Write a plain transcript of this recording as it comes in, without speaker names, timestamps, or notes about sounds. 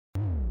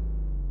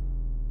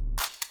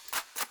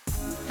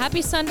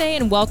Happy Sunday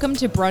and welcome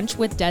to Brunch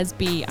with Des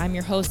B. I'm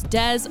your host,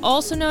 Des,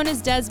 also known as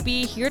Des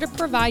B, here to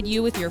provide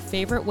you with your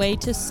favorite way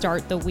to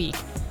start the week.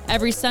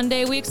 Every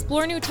Sunday, we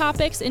explore new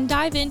topics and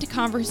dive into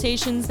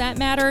conversations that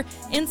matter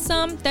and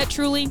some that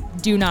truly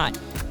do not.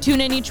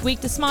 Tune in each week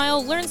to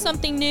smile, learn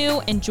something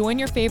new, and join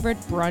your favorite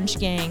brunch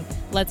gang.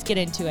 Let's get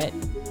into it.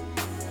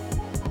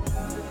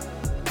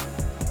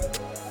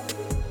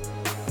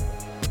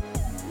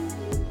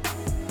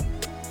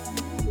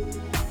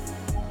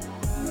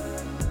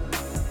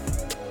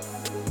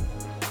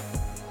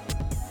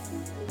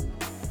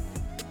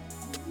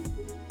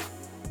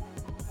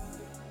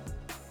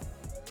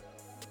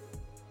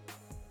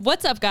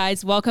 What's up,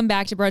 guys? Welcome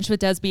back to Brunch with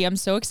Des B. I'm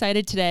so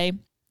excited today.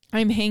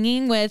 I'm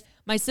hanging with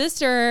my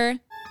sister,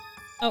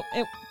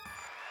 Michaela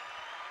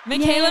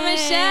Yay.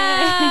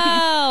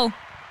 Michelle.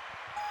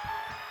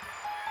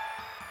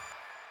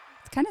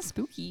 It's kind of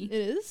spooky.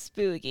 It is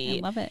spooky.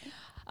 I love it.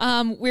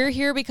 We're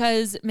here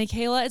because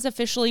Michaela is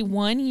officially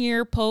 1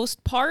 year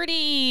post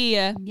party.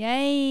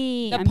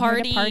 Yay. The I'm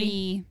party, here to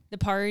party. The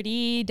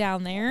party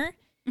down there,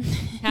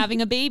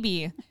 having a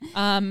baby.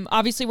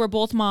 Obviously, we're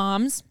both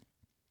moms.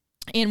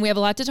 And we have a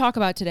lot to talk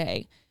about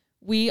today.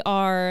 We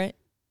are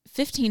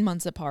 15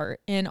 months apart,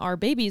 and our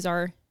babies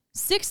are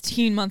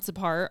 16 months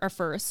apart, our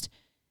first.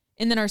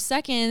 And then our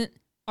second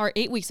are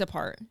 8 weeks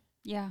apart.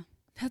 Yeah.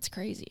 That's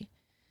crazy.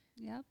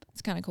 Yep.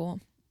 It's kind of cool.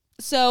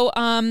 So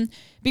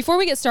before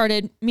we get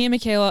started, me and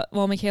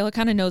Michaela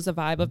kind of knows the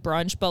vibe of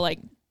brunch, but like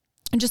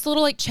just a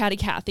little like chatty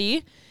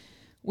Cathy.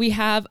 We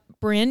have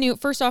brand new,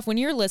 first off, when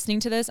you're listening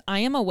to this, I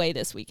am away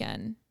this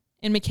weekend.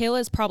 And Michaela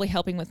is probably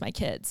helping with my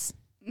kids.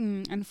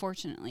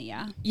 Unfortunately,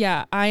 yeah.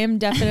 Yeah, I am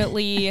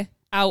definitely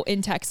out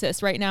in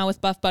Texas right now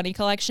with Buff Bunny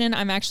Collection.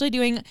 I'm actually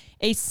doing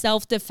a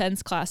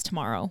self-defense class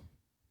tomorrow.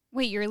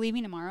 Wait, you're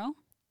leaving tomorrow?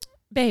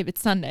 Babe, it's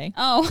Sunday.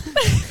 Oh.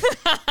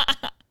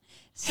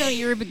 So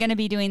you're going to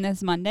be doing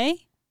this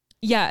Monday?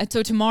 Yeah,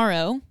 so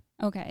tomorrow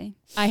Okay.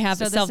 I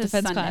have a this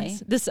self-defense is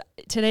class.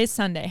 Today's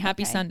Sunday.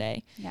 Happy Okay.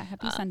 Sunday. Yeah,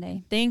 happy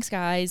Sunday. Thanks,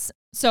 guys.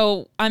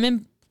 So I'm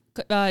in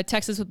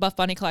Texas with Buff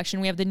Bunny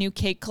Collection. We have the new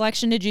cake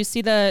collection. Did you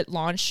see the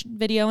launch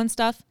video and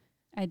stuff?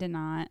 I did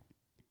not.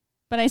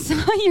 But I saw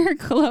your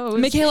clothes.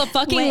 Michaela,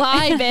 fucking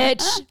lie,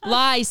 bitch.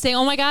 Lie. Say,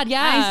 oh my God,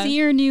 yeah. I see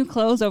your new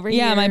clothes over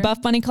here. Yeah, my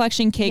Buff Bunny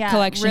Collection cake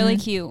collection. Really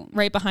cute.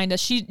 Right behind us.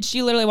 She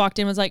literally walked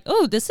in and was like,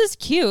 oh, this is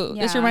cute.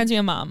 Yeah. This reminds me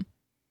of mom.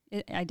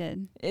 I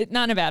did.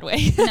 Not in a bad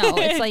way. No,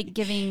 it's like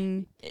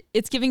giving...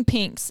 It's giving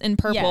pinks and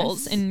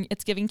purples, Yes. and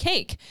it's giving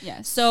cake.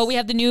 Yes. So we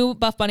have the new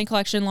Buff Bunny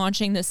Collection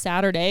launching this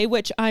Saturday,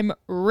 which I'm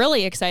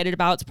really excited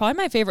about. It's probably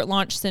my favorite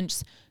launch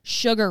since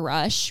Sugar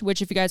Rush,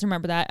 which if you guys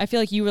remember that, I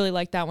feel like you really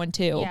liked that one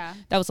too. Yeah.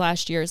 That was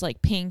last year's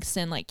like pinks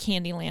and like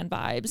Candyland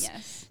vibes.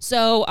 Yes.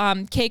 So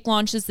cake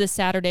launches this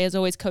Saturday, as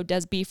always, code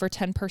DESB for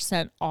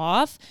 10%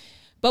 off.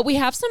 But we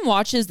have some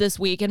watches this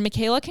week, and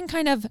Michaela can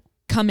kind of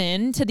come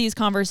in to these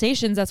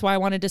conversations. That's why I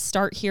wanted to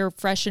start here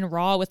fresh and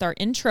raw with our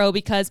intro,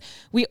 because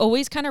we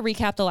always kind of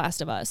recap The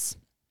Last of Us.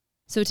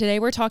 So today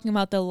we're talking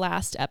about the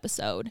last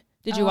episode.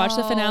 Did you watch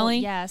the finale?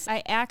 Yes.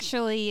 I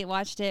actually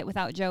watched it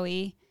without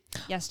Joey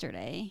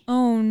yesterday.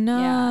 Oh no.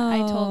 Yeah, I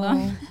told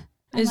him.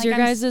 Is your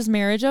guys'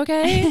 marriage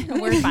okay?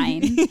 We're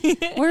fine.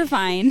 We're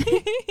fine.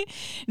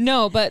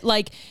 No, but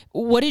like,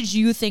 what did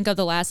you think of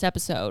the last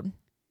episode?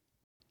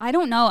 I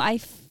don't know. I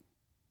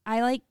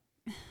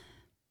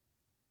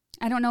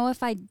don't know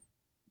if I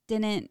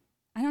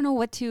don't know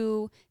what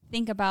to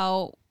think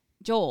about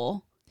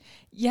Joel.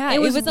 Yeah,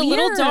 it was a little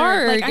weird.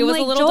 dark. Like, it was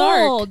a little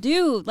Joel, dark.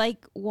 dude,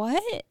 like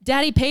what?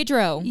 Daddy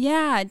Pedro.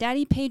 Yeah,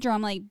 Daddy Pedro.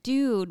 I'm like,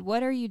 dude,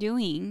 what are you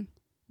doing?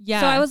 Yeah.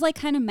 So I was like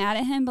kind of mad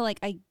at him, but like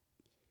I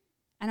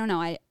don't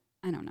know. I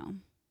don't know.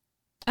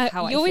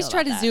 You always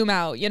try to zoom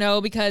out, you know,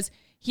 because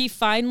he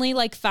finally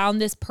like found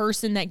this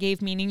person that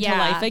gave meaning to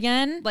life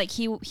again. Like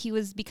he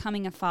was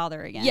becoming a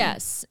father again.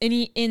 Yes.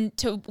 And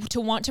to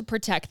want to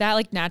protect that,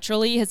 like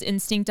naturally his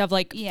instinct of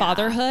like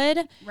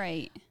fatherhood.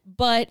 Right.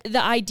 But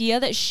the idea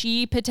that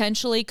she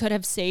potentially could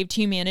have saved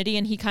humanity,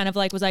 and he kind of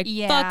like was like,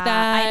 yeah, fuck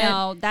that. I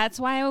know. That's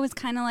why I was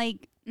kind of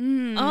like,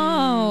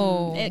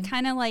 it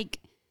kind of like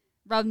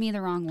rubbed me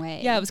the wrong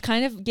way. Yeah, it was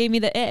kind of gave me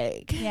the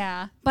egg.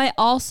 Yeah. But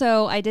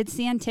also I did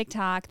see on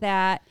TikTok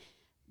that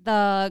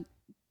the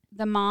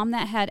mom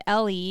that had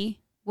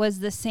Ellie was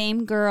the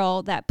same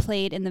girl that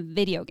played in the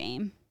video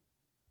game.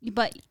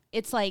 But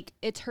it's like,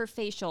 it's her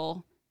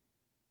facial.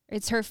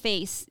 It's her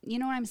face. You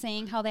know what I'm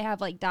saying? How they have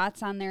like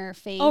dots on their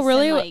face. Oh,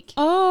 really? And, like,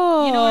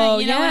 oh,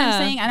 you know what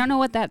I'm saying? I don't know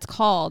what that's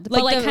called. Like,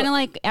 but like kind of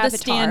like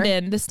Avatar.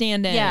 The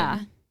stand-in. Yeah.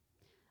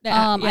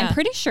 Yeah. I'm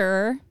pretty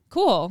sure.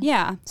 Cool.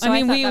 Yeah. So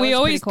I mean, we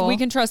always cool. we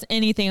can trust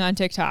anything on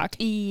TikTok.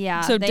 Yeah.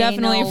 So they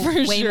definitely know for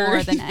way sure.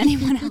 more than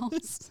anyone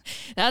else.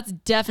 That's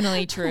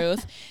definitely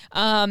truth.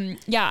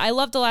 Yeah, I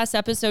loved the last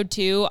episode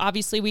too.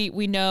 Obviously,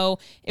 we know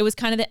it was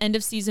kind of the end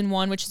of season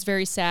 1, which is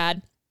very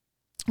sad.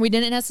 We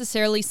didn't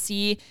necessarily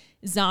see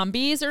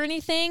zombies or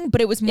anything,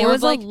 but it was more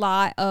of like a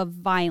lot of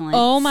violence.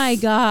 Oh my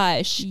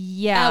gosh.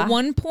 Yeah. At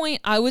one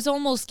point I was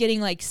almost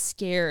getting like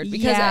scared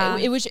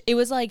because it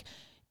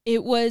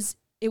was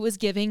it was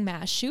giving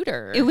mass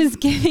shooter. It was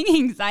giving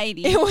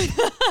anxiety.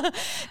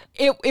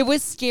 It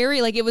was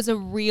scary. Like, it was a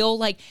real,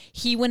 like,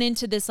 he went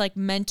into this like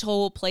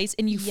mental place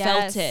and you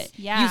felt it.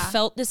 Yeah. You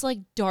felt this like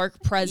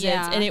dark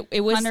presence and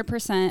it was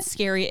 100%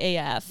 scary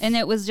AF. And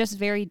it was just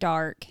very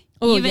dark.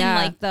 Oh, even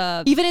like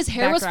even his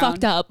hair was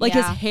fucked up. Like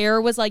his Yeah.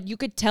 hair was like, you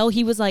could tell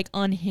he was like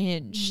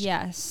unhinged.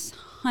 Yes,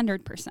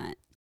 100%.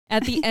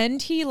 At the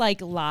end, he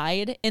like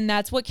lied. And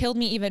that's what killed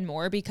me even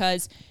more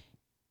because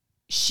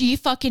she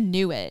fucking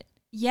knew it.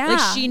 Yeah.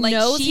 Like she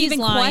knows she he's even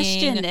lying.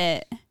 questioned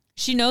it.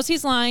 She knows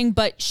he's lying,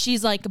 but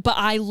she's like, but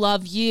I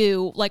love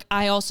you. Like,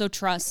 I also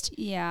trust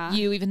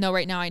you, even though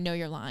right now I know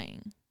you're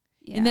lying.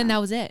 Yeah. And then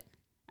that was it.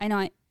 I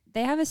know.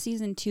 They have a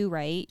season 2,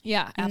 right?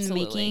 Yeah,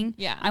 absolutely.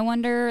 Yeah. I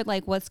wonder,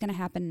 like, what's going to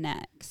happen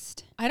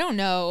next. I don't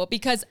know,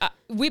 because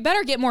we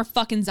better get more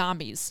fucking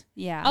zombies.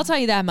 Yeah. I'll tell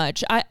you that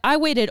much. I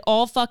waited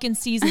all fucking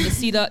season to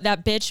see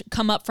that bitch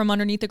come up from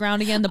underneath the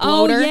ground again, the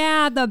bloater. Oh,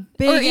 yeah, the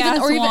big or even, ass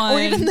or even, one. Or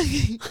even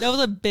that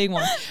was a big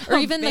one. Or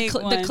even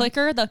the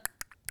clicker,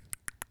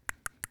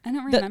 I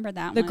don't remember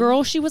that one. The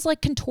girl, she was, like,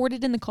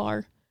 contorted in the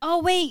car. Oh,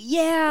 wait,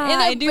 yeah.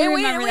 And I do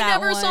remember that we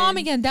never saw him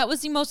again. That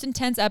was the most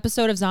intense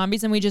episode of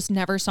zombies, and we just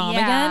never saw him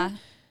again.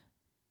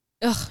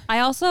 Ugh. I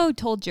also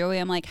told Joey,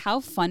 I'm like, how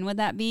fun would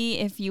that be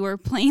if you were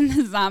playing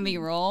the zombie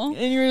role?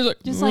 And you're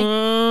like, just like,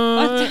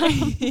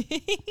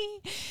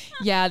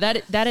 yeah,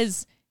 that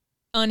is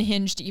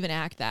unhinged to even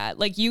act that.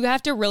 Like, you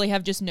have to really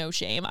have just no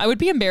shame. I would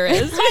be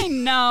embarrassed. I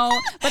know,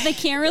 but they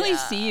can't really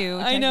see you.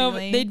 I know.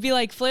 They'd be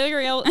like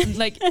flailing out,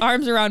 like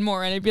arms around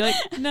more, and I'd be like,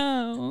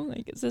 no,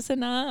 like, is this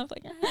enough?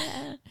 Like,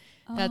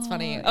 That's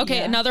funny.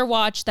 Okay, another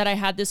watch that I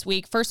had this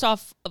week. First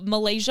off,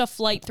 Malaysia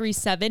Flight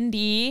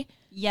 370.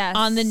 Yes.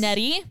 On the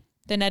Neti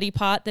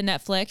Pot, the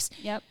Netflix.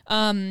 Yep.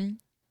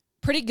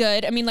 Pretty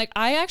good. I mean, like,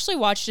 I actually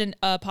watched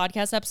a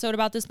podcast episode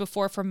about this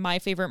before from My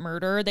Favorite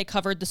Murder. They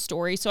covered the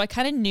story, so I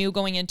kind of knew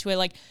going into it,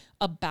 like,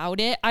 about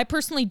it. I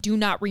personally do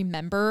not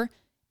remember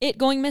it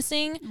going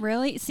missing.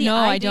 Really? See, no,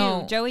 I do.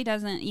 don't. Joey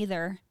doesn't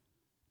either.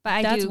 But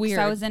I That's do, weird.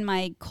 I was in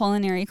my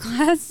culinary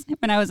class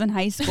when I was in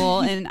high school,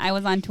 and I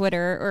was on Twitter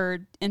or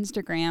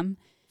Instagram.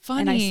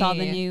 Funny. And I saw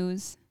the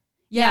news.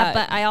 Yeah,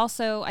 but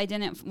I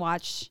didn't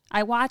watch.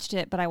 I watched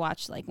it, but I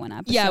watched like one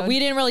episode. Yeah, we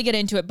didn't really get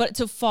into it, but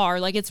so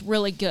far, like, it's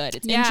really good.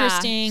 It's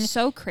interesting.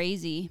 So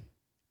crazy.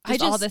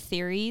 Just all the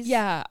theories.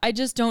 Yeah, I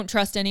just don't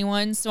trust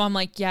anyone. So I'm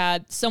like, yeah,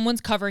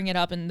 someone's covering it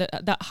up in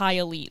the high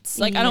elites.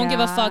 Like, I don't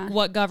give a fuck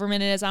what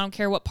government it is. I don't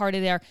care what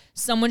party they are.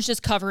 Someone's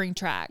just covering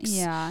tracks.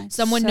 Yeah.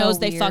 Someone knows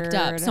they fucked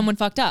up. Someone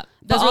fucked up.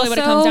 That's really what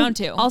it comes down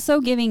to.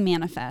 Also giving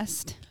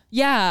Manifest.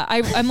 Yeah,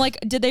 I'm like,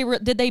 did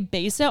they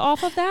base it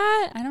off of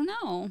that? I don't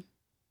know.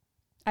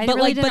 I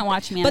didn't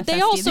watch Manifest. But they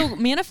also, either.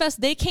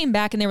 Manifest, they came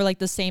back and they were like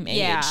the same age.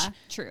 Yeah,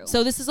 true.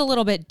 So this is a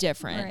little bit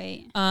different.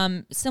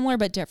 Right. Similar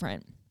but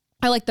different.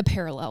 I like the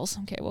parallels.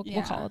 Okay, we'll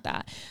call it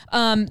that.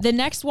 The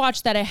next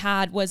watch that I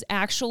had was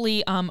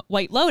actually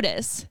White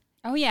Lotus.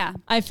 Oh, yeah.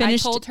 I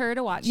told her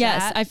to watch that.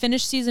 Yes, I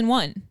finished season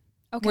 1.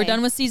 Okay. We're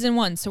done with season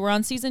 1, so we're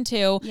on season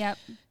 2. Yep.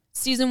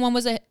 Season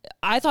 1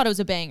 I thought it was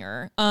a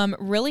banger.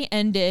 Really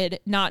ended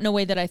not in a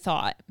way that I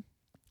thought.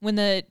 When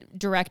the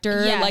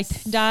director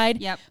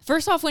died. Yep.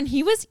 First off, when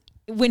he was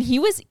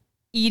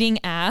eating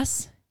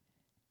ass,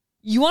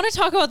 you want to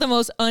talk about the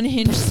most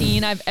unhinged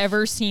scene I've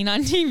ever seen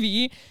on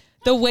TV?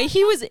 The way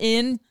he was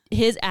in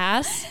his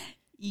ass.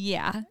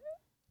 Yeah.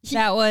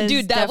 That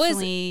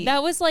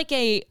was like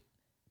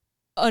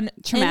an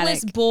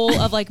endless bowl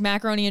of like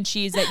macaroni and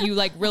cheese that you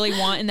like really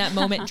want in that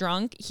moment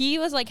drunk. He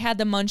was like had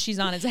the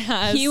munchies on his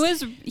ass. He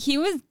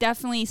was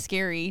definitely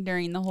scary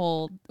during the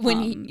whole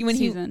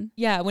season.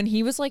 When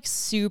he was like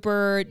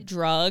super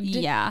drugged.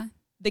 Yeah.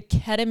 The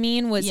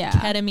ketamine was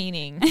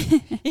ketamining.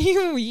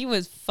 He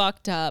was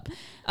fucked up.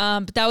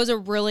 But that was a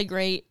really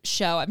great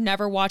show. I've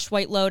never watched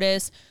White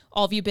Lotus.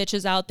 All of you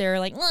bitches out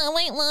there like, oh,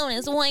 White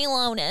Lotus.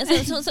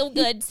 It's so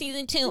good.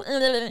 Season 2.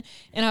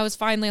 And I was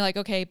finally like,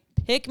 okay,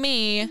 pick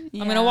me. I'm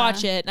going to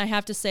watch it. And I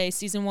have to say,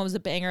 season 1 was a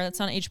banger. That's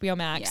on HBO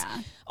Max.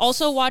 Yeah.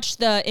 Also watched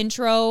the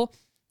intro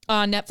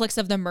on Netflix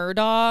of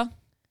the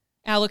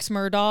Alex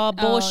Murdaugh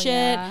bullshit.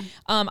 Yeah.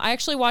 I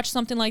actually watched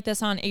something like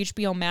this on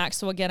HBO Max.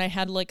 So again, I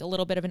had like a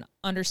little bit of an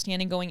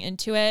understanding going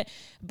into it.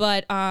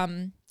 But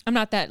I'm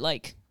not that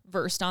like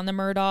versed on the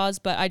Murdaughs,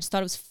 but I just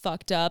thought it was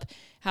fucked up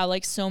how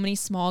like so many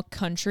small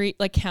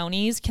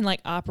counties can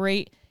like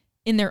operate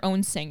in their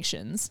own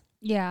sanctions.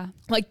 Yeah.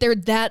 Like they're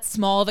that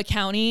small of a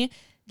county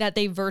that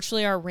they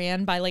virtually are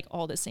ran by like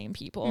all the same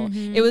people.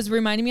 Mm-hmm. It was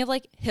reminding me of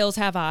like Hills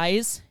Have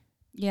Eyes.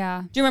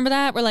 Yeah. Do you remember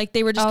that? Where like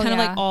they were just kind of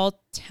like all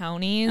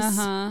townies.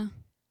 Uh-huh.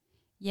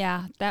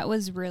 Yeah, that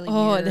was really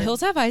weird. Oh, the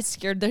Hills Have Eyes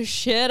scared the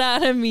shit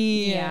out of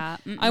me. Yeah.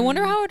 I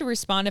wonder how I would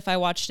respond if I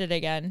watched it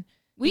again.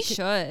 We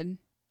should.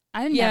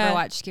 I never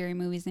watch scary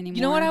movies anymore.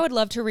 You know what I would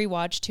love to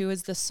rewatch too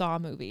is the Saw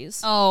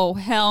movies. Oh,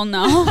 hell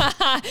no.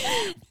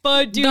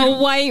 But dude, the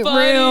White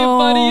Room.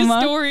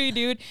 Funny story,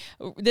 dude.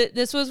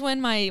 This was when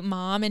my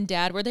mom and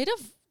dad were they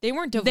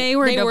weren't divorced. They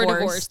were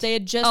divorced. They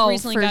had just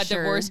recently got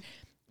divorced.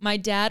 my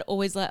dad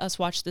always let us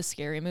watch the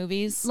scary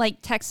movies. Like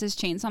Texas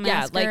Chainsaw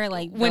Massacre,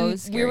 like when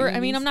those scary I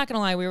movies. mean, I'm not going to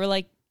lie.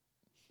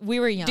 We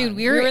were young. Dude,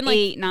 we were in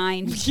 8,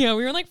 9. Yeah,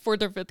 we were in like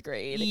 4th or 5th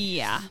grade.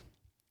 Yeah.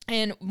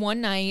 And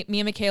one night, me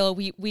and Michaela,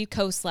 we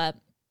co-slept.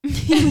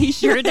 We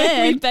sure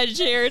did. We bed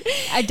shared.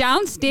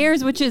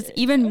 Downstairs, which is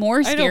even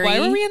more scary. I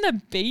know. Why were we in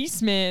the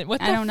basement? What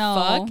the I don't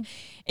know. fuck?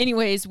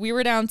 Anyways, we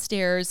were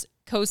downstairs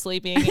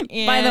co-sleeping.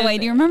 And By the way,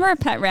 do you remember our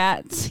pet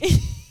rats?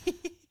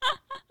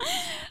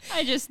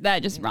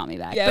 That just brought me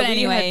back. Yeah, but we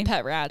anyway, had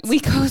pet rats. we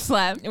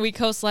co-slept. We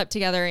co-slept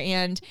together,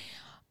 and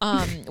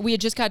we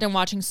had just got done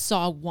watching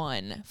Saw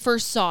 1.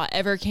 First Saw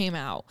ever came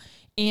out.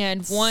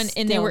 And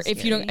they were, Still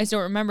if you don't, scary. I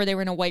don't remember, they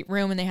were in a white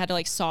room and they had to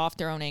like saw off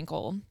their own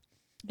ankle.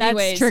 That's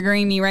Anyways,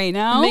 triggering me right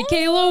now.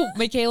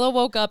 Michaela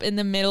woke up in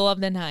the middle of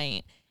the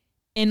night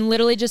and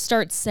literally just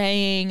starts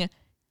saying,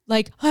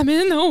 like, I'm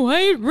in the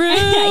white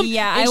room.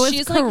 Yeah, and I was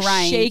she's crying.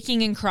 like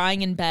shaking and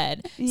crying in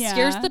bed. Yeah.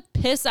 Scares the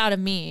piss out of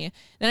me.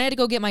 Then I had to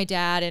go get my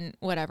dad and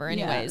whatever.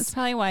 Yeah, Anyways. that's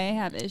probably why I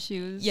have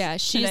issues. Yeah,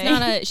 she's today.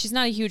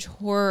 not a huge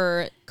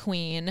horror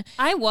queen.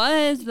 I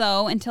was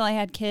though until I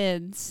had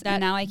kids. That-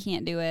 And now I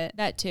can't do it.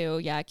 That too.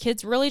 Yeah,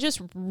 kids really just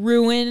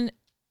ruin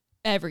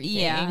everything.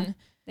 Yeah,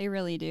 they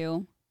really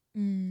do.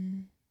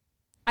 Mm.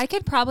 I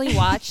could probably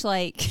watch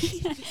like.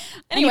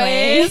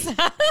 Anyways.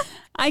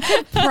 I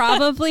could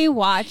probably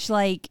watch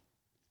like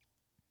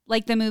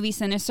the movie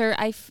Sinister.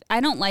 I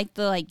don't like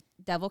the like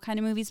devil kind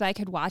of movies, but I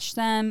could watch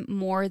them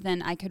more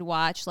than I could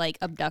watch like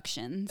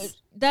abductions.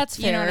 That's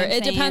fair. You know what I'm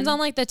It depends saying? on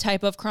like the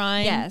type of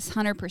crime. Yes,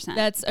 100%.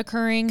 That's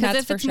occurring. because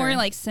That's if for it's sure. more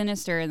like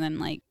Sinister, then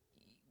like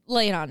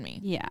Lay it on me.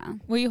 yeah.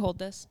 Will you hold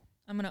this?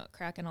 I'm gonna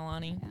crack an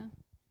Alani.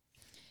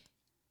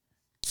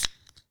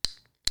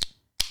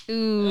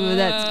 Ooh,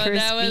 that's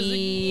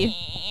crispy.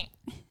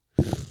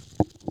 That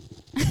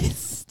was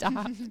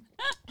Stop.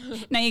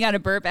 Now you got to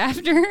burp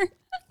after.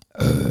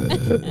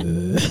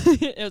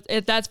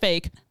 That's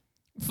fake.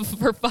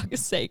 For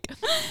fuck's sake.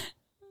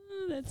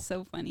 That's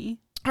so funny.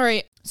 All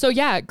right. So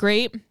yeah,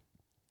 great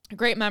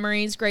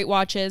memories, great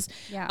watches.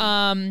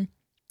 Yeah.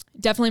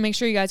 Definitely make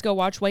sure you guys go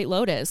watch White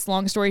Lotus.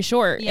 Long story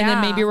short, and then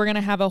Yeah. maybe we're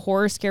gonna have a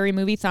horror scary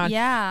movie-thon.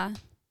 Yeah.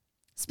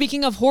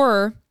 Speaking of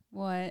horror,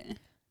 What?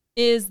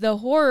 is the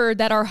horror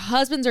that our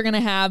husbands are gonna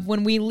have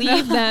when we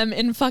leave them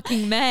in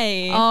fucking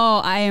May.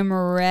 Oh, I am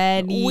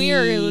ready.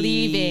 We're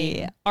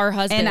leaving our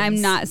husbands, and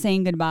I'm not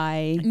saying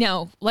goodbye.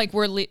 No, like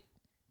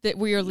that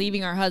we are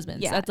leaving our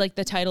husbands. Yeah. That's like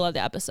the title of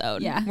the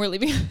episode. Yeah. We're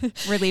leaving.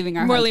 We're leaving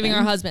our. We're husbands. leaving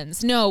our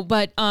husbands. No,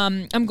 but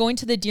I'm going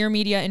to the Dear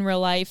Media in Real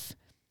Life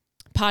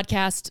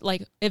podcast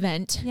like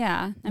event.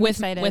 Yeah, I'm with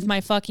excited. with my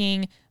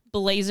fucking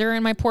blazer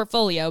and my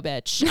portfolio,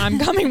 bitch. I'm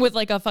coming with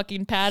like a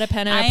fucking pad, a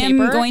pen, and I a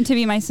paper. am going to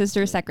be my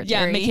sister's secretary.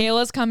 Yeah,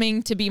 Michaela's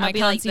coming to be my I'll be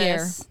like concierge.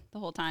 this the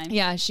whole time.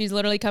 Yeah, she's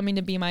literally coming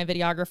to be my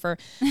videographer.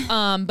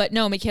 But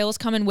no, Michaela's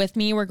coming with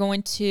me. We're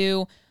going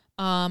to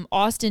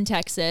Austin,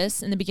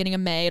 Texas in the beginning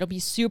of May. It'll be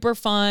super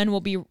fun.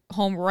 We'll be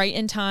home right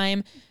in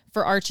time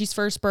for Archie's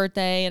first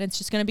birthday. And it's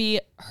just going to be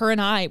her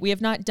and I. We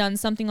have not done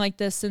something like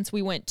this since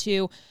we went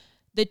to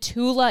the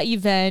Tula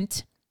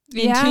event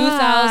in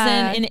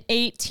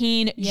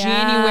 2018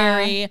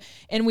 January.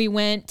 And we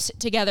went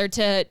together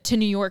to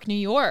New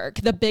York,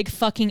 the big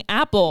fucking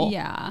apple.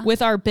 Yeah.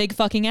 With our big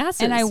fucking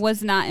asses. And I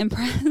was not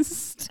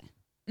impressed.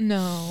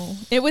 No,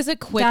 it was a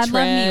quick God trip.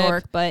 love New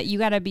York, but you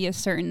got to be a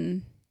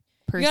certain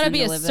person. You gotta be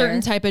to a live certain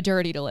there. type of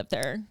dirty to live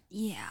there.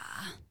 Yeah.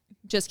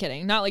 Just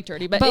kidding. Not like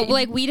dirty, but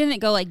like we didn't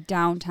go like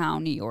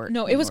downtown New York.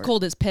 no, New it was York.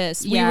 cold as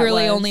piss. Yeah, We it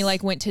really was. only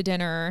like went to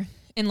dinner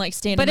and like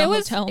stayed But in it a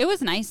was hotel. it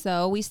was nice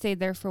though. We stayed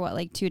there for what,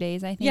 like 2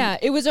 days, I think. Yeah,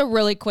 it was a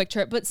really quick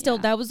trip, but still,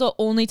 Yeah. that was the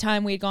only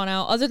time we'd gone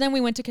out. Other than we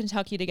went to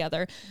Kentucky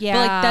together. Yeah. But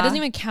like that doesn't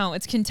even count.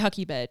 It's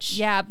Kentucky, bitch.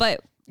 Yeah,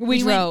 but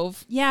we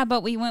drove.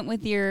 But we went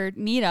with your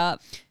meetup.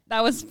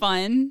 That was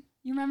fun.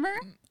 You remember?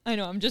 I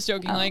know. I'm just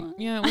joking. Oh. Like,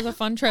 yeah, it was a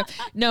fun trip.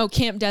 No,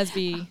 Camp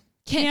Desby.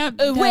 Camp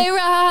We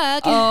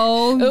rock.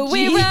 Oh,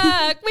 We geez.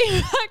 rock. We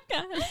rock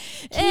on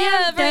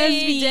every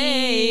Desby.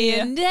 day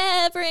and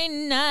every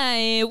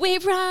night. We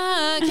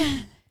rock.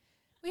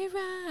 We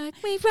rock.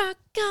 We rock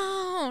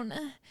on.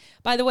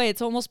 By the way,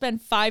 it's almost been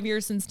 5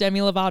 years since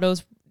Demi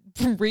Lovato's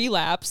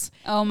relapse.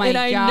 Oh my And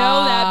I know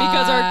that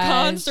because our gosh.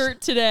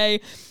 concert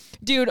today.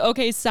 Dude,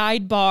 okay,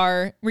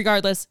 sidebar.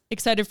 Regardless,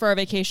 excited for our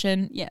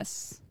vacation.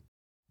 Yes.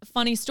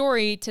 Funny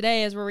story,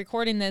 today as we're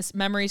recording this,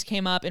 memories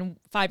came up, and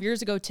 5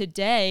 years ago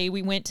today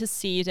we went to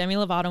see Demi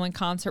Lovato in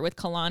concert with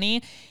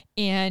Kalani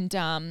and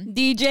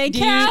DJ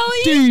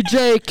Khaled.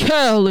 DJ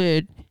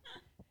Khaled.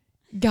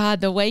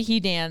 God, the way he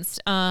danced.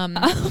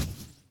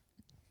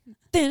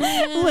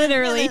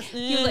 Literally.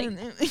 You like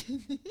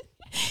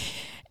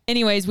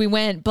Anyways, we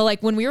went, but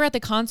like when we were at the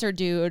concert,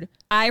 dude,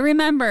 I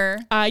remember.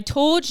 I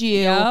told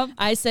you, Yep.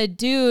 I said,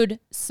 dude,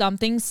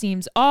 something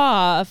seems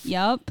off.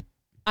 Yep.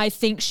 I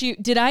think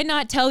did I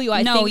not tell you?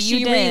 I No, think you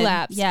she did.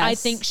 relapsed. Yes. I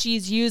think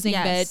she's using,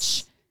 Yes.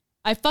 bitch.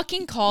 I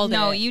fucking called it.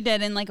 No, you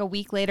did. And like a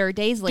week later, or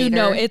days later. Dude,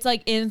 no, it's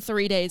like in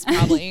 3 days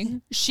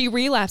probably. She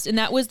relapsed, and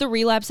that was the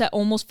relapse that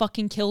almost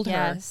fucking killed her.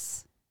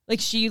 Yes.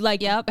 Like she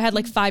like Yep. had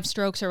like 5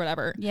 strokes or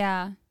whatever.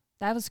 Yeah.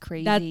 That was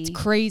crazy. That's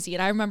crazy.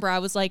 And I remember I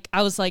was like,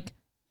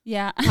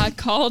 yeah, I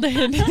called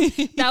in.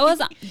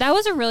 that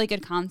was a really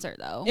good concert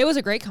though. It was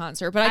a great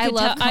concert, but I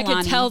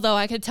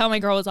could tell my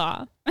girl was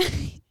off.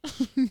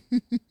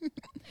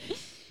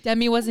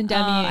 Demi wasn't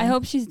Demi. I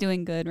hope she's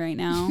doing good right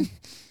now.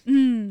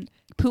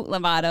 Poot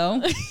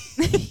Lovato.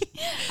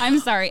 I'm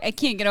sorry. I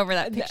can't get over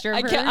that picture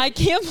of her. I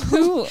can't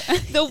Poot.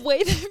 The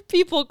way that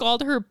people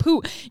called her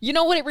Poot. You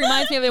know what it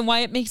reminds me of and why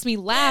it makes me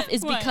laugh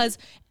is because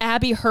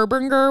Abby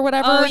Herberger or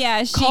whatever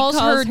calls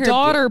her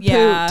daughter Poot.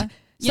 Yeah.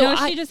 So you know,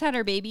 she just had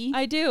her baby.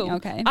 I do.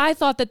 Okay. I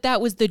thought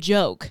that was the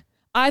joke.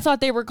 I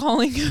thought they were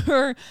calling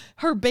her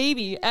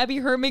baby, Abby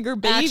Herberger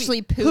baby.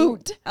 Actually,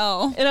 Poot.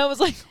 Oh. And I was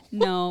like,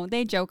 no,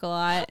 they joke a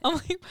lot. I'm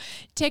like,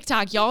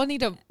 TikTok, y'all need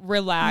to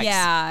relax.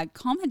 Yeah,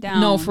 calm it down.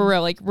 No, for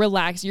real, like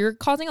relax. You're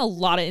causing a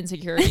lot of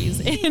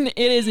insecurities and it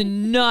is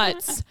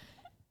nuts.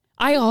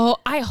 I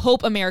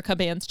hope America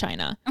bans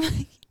China.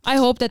 I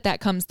hope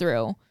that comes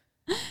through.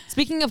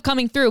 Speaking of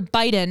coming through,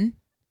 Biden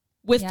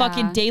with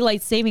fucking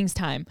daylight savings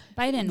time.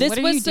 Biden, what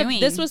are you doing?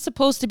 This was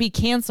supposed to be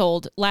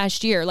canceled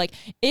last year. Like,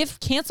 if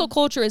cancel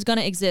culture is going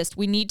to exist,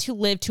 we need to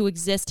live to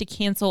exist to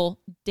cancel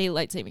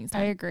daylight savings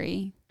time. I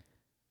agree.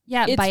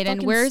 Yeah, it's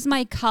Biden, where's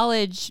my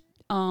college,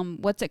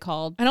 what's it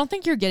called? I don't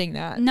think you're getting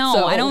that. No,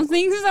 so. I don't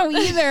think so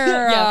either.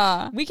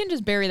 Yeah, we can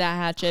just bury that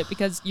hatchet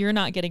because you're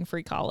not getting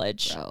free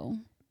college. Bro.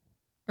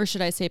 Or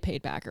should I say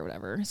paid back or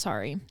whatever?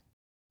 Sorry.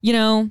 You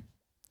know,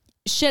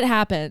 shit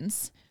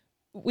happens.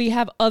 We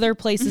have other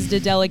places to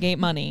delegate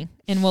money,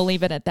 and we'll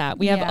leave it at that.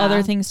 We have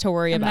other things to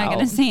worry about. I'm not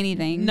going to say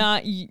anything.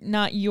 Not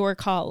your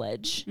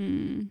college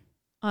on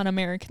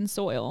American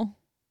soil.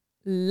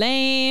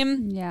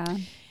 Lame. Yeah.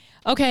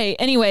 Okay,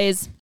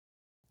 anyways,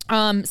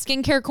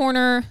 skincare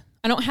corner.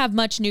 I don't have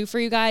much new for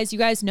you guys. You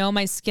guys know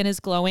my skin is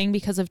glowing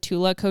because of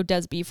Tula, code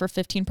DESB for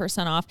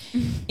 15% off,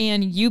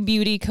 and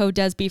UBeauty, code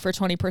DESB for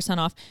 20%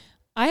 off.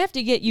 I have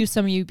to get you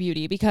some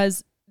UBeauty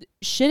because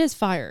shit is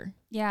fire.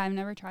 Yeah, I've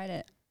never tried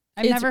it.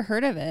 I've never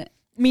heard of it.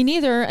 Me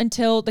neither,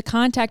 until the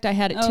contact I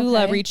had at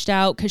Tula reached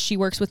out because she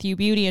works with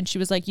UBeauty and she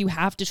was like, you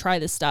have to try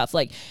this stuff.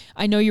 Like,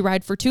 I know you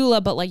ride for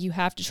Tula, but like you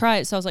have to try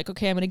it. So I was like,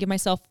 okay, I'm going to give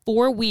myself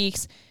 4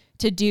 weeks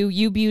to do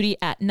UBeauty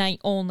at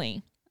night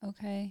only.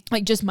 Okay.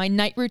 Like just my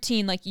night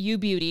routine, like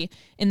UBeauty.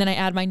 And then I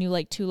add my new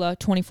like Tula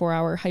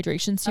 24-hour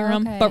hydration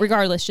serum. Okay. But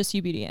regardless, just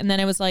UBeauty. And then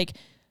it was like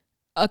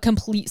a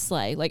complete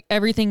slay. Like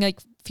everything like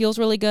feels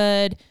really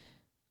good.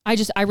 I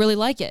really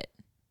like it.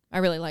 I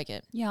really like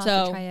it. Yeah, I'll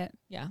have to try it.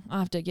 Yeah, I'll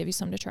have to give you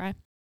some to try.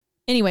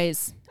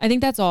 Anyways, I think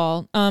that's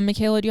all.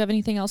 Michaela, do you have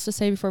anything else to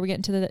say before we get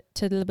into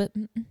the bit?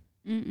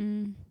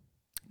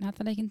 Not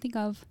that I can think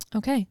of.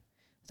 Okay.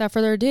 Without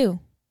further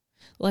ado,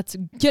 let's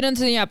get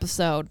into the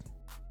episode.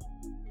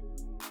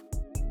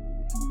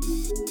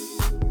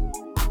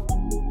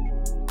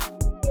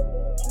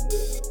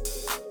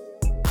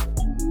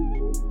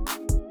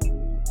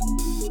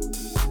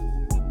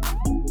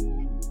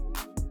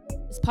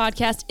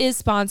 Podcast is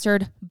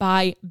sponsored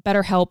by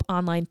BetterHelp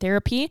Online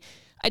Therapy.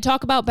 I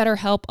talk about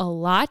BetterHelp a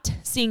lot,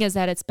 seeing as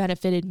that it's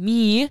benefited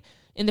me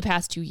in the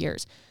past 2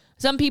 years.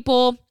 Some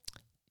people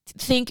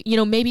think,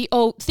 maybe,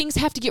 things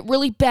have to get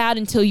really bad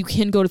until you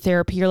can go to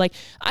therapy. You're like,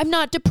 I'm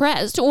not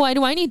depressed. Why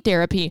do I need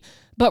therapy?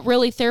 But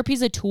really, therapy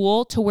is a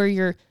tool to where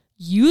you're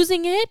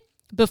using it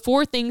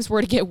before things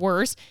were to get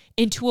worse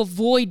and to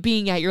avoid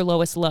being at your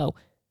lowest low.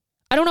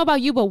 I don't know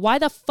about you, but why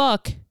the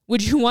fuck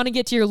would you want to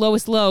get to your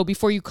lowest low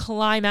before you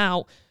climb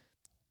out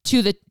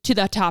to the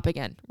top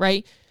again,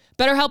 right?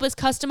 BetterHelp is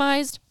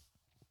customized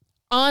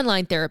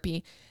online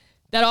therapy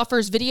that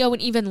offers video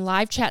and even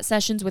live chat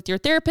sessions with your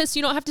therapist.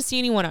 You don't have to see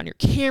anyone on your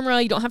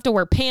camera. You don't have to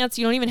wear pants.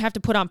 You don't even have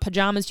to put on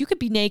pajamas. You could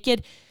be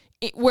naked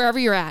wherever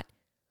you're at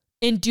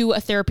and do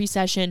a therapy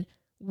session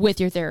with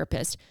your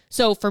therapist.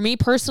 So for me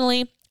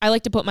personally, I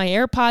like to put my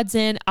AirPods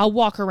in. I'll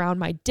walk around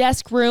my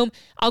desk room.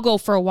 I'll go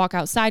for a walk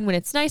outside when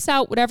it's nice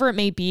out, whatever it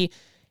may be.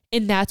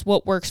 And that's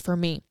what works for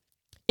me.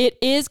 It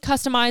is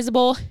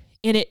customizable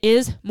and it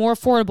is more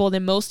affordable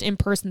than most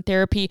in-person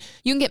therapy.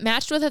 You can get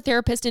matched with a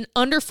therapist in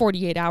under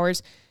 48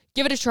 hours.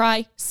 Give it a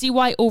try. See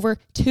why over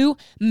 2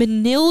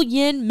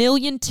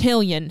 million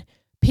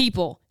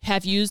people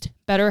have used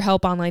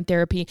BetterHelp Online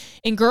Therapy.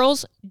 And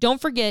girls, don't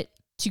forget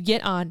to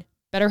get on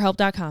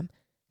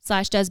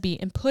BetterHelp.com/DesB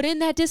and put in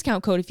that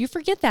discount code. If you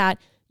forget that,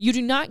 you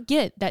do not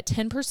get that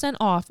 10%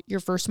 off your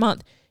first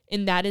month.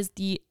 And that is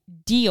the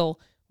deal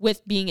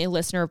with being a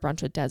listener of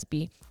Brunch with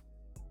Desby.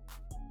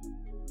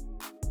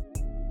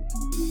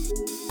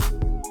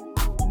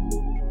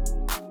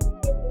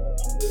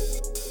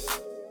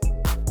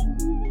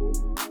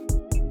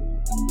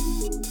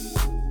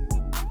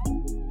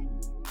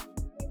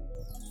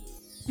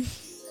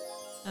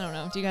 I don't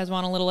know. Do you guys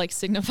want a little like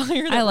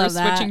signifier that we're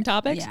switching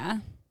topics? Yeah.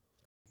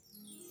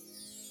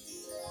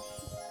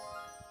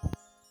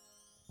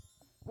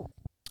 All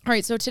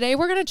right. So today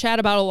we're going to chat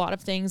about a lot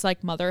of things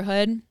like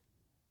motherhood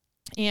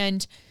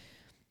and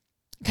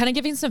kind of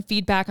giving some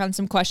feedback on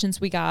some questions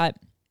we got.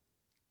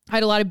 I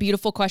had a lot of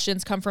beautiful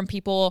questions come from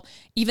people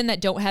even that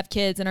don't have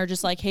kids and are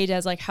just like, hey,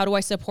 Des, like, how do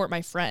I support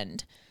my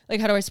friend? Like,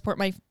 how do I support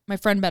my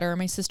friend better or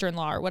my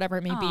sister-in-law or whatever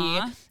it may be?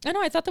 I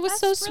know. I thought that was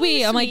so sweet.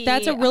 Really I'm like,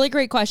 that's a really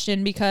great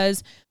question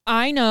because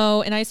I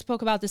know, and I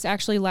spoke about this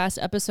actually last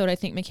episode, I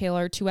think,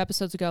 Michaela, or 2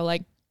 episodes ago,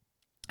 like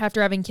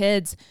after having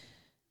kids,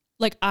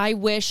 like I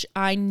wish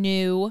I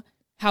knew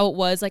how it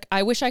was. Like,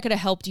 I wish I could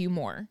have helped you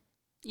more.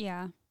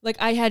 Yeah. Like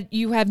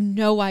you have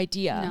no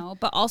idea. No,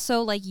 but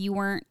also like you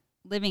weren't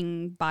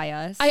living by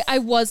us. I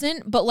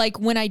wasn't, but like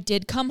when I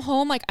did come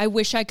home, like I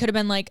wish I could have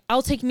been like,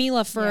 I'll take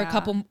Mila for a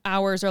couple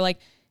hours or like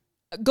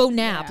go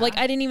nap. Yeah. Like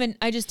I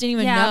just didn't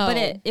even know. Yeah,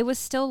 but it was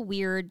still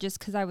weird just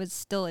because I was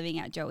still living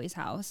at Joey's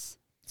house.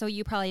 So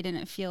you probably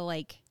didn't feel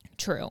like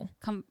true.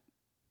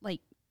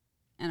 Like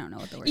I don't know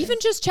what the word even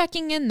is. Just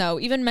checking in though,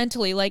 even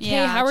mentally, like,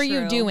 hey, how are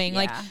you doing? Yeah,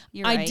 like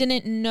I right.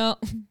 Didn't know.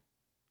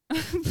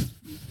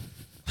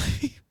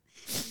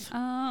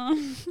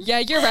 Yeah,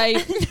 you're right.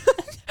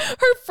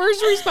 Her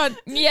first response,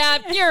 yeah,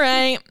 you're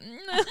right.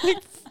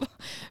 Like,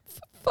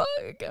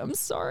 fuck, I'm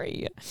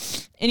sorry.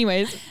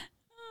 Anyways.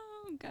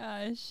 Oh,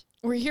 gosh.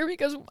 We're here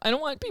because I don't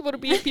want people to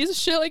be a piece of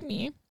shit like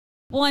me.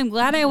 Well, I'm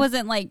glad I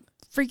wasn't like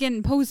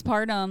freaking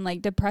postpartum,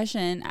 like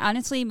depression.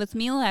 Honestly, with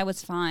Mila, I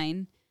was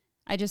fine.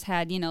 I just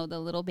had, the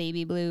little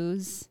baby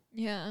blues.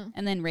 Yeah.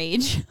 And then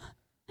rage.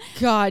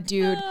 God,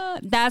 dude.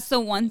 That's the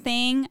one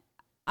thing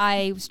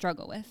I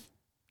struggle with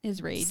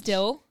is rage.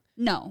 Still?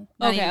 No,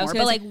 not okay, anymore,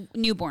 but like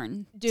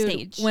newborn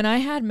stage. When I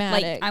had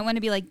Maddox, like I want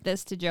to be like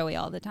this to Joey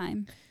all the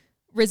time.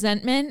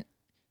 Resentment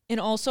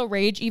and also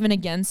rage even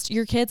against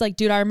your kids. Like,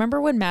 dude, I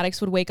remember when Maddox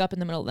would wake up in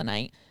the middle of the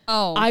night.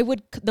 Oh,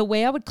 the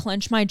way I would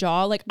clench my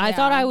jaw, like I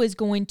thought I was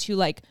going to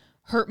like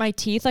hurt my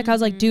teeth. Like I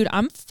was like, dude,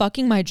 I'm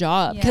fucking my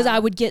jaw up because I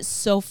would get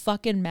so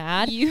fucking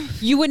mad.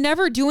 You would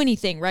never do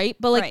anything, right?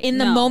 But like in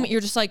the moment,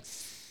 you're just like,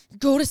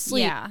 go to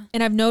sleep. Yeah.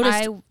 And I've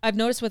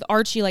noticed with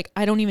Archie, like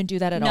I don't even do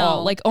that at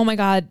all. Like, oh my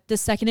God, the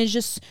second is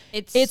just,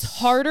 it's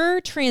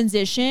harder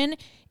transition,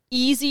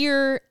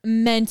 easier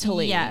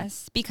mentally.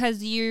 Yes.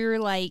 Because you're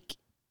like,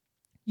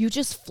 you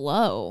just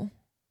flow.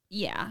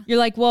 Yeah. You're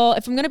like, well,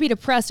 if I'm going to be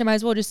depressed, I might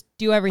as well just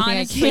do everything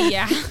honestly, I can.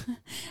 Yeah.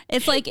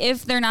 It's like,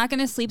 if they're not going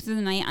to sleep through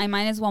the night, I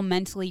might as well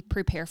mentally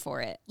prepare for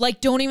it.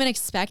 Like, don't even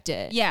expect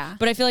it. Yeah.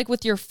 But I feel like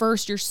with your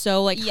first, you're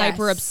so like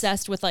hyper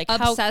obsessed with like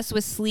obsessed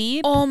with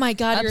sleep. Oh my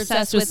God, you're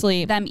obsessed with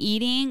sleep. Them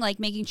eating, like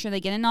making sure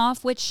they get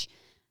enough, which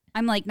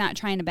I'm like not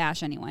trying to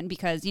bash anyone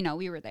because,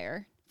 we were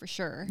there for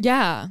sure.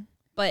 Yeah.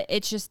 But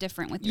it's just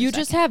different with your You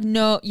just have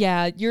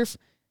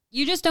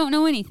you just don't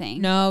know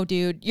anything. No,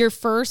 dude. Your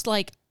first,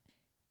 like,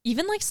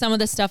 even like some of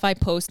the stuff I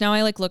post now,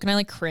 I like look and I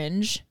like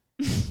cringe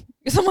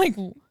because I'm like,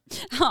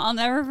 I'll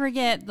never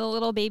forget the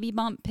little baby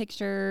bump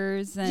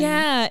pictures. And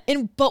yeah,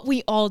 but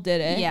we all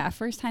did it. Yeah,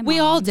 first time we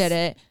moms. all did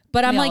it.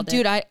 But I'm like,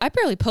 dude, I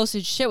barely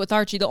posted shit with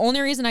Archie. The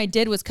only reason I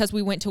did was because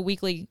we went to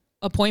weekly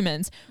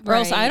appointments, or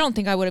else I don't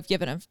think I would have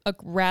given a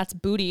rat's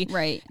booty.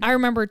 Right. I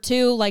remember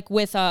too, like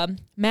with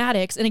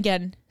Maddox, and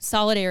again,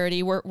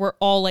 solidarity. We're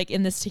all like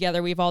in this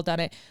together. We've all done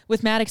it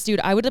with Maddox,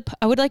 dude. I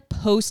would like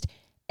post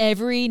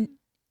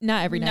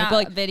not every night, but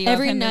like video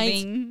every of him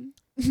night.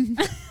 Moving.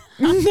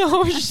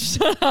 No,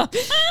 shut up.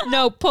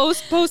 No,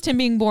 post him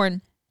being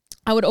born.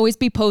 I would always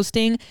be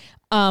posting,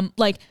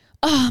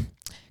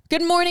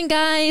 good morning,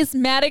 guys.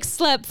 Maddox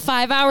slept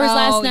 5 hours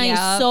last night.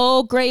 Yep.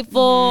 So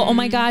grateful. Oh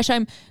my gosh,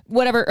 I'm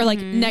whatever. Or like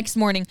next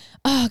morning.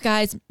 Oh,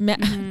 guys,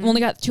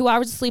 only got 2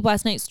 hours of sleep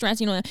last night.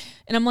 Stressing. And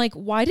I'm like,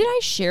 why did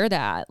I share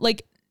that?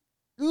 Like,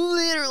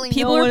 literally,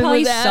 people are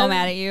probably so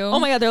mad at you. Oh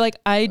my God, they're like,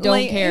 I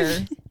don't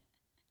care.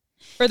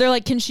 Or they're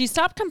like, can she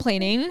stop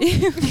complaining?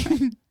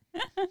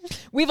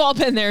 We've all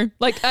been there.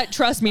 Like,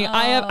 trust me,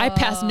 I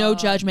pass no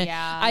judgment.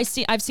 Yeah.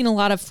 I've seen a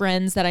lot of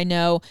friends that I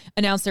know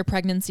announce their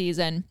pregnancies,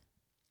 and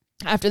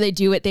after they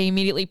do it, they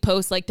immediately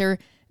post like their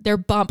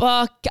bump.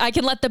 Oh, I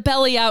can let the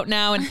belly out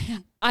now.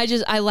 And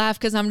I laugh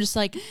because I'm just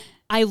like,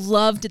 I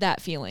loved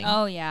that feeling.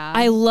 Oh yeah.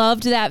 I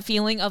loved that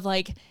feeling of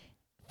like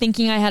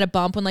thinking I had a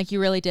bump when like you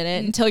really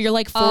didn't until you're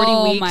like 40 weeks.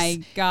 Oh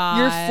my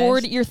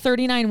God. You're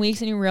 39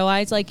 weeks and you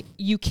realize like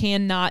you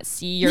cannot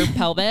see your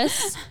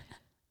pelvis.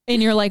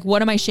 And you're like,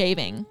 what am I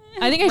shaving?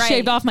 I think I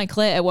shaved off my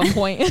clit at one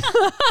point.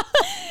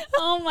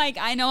 Oh my,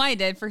 I know I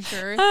did for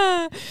sure.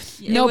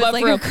 No, but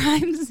like for a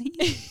crime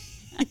scene.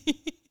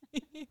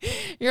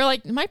 You're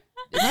like, is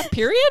that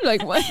period?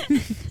 Like what?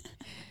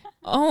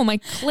 Oh, my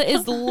clit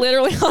is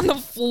literally on the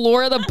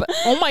floor of the,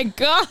 oh my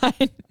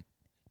God.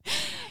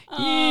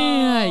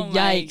 Yeah,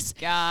 yikes.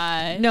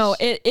 God. No,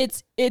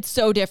 it's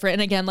so different.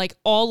 And again, like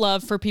all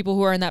love for people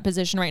who are in that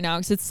position right now.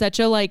 Cause it's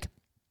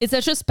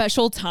such a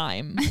special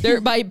time.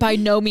 There by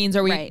no means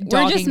are we We're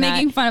dogging just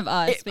making fun of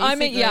us,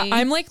 basically.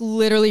 I'm like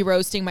literally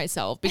roasting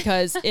myself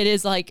because it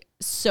is like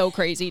so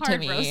crazy to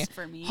me. Hard roast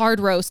for me. Hard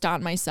roast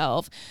on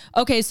myself.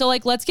 Okay, so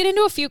like let's get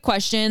into a few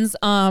questions.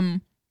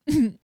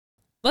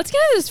 Let's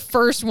get into this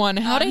first one.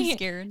 I'm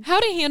scared. How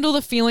to handle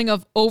the feeling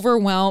of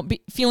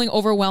feeling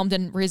overwhelmed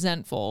and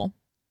resentful.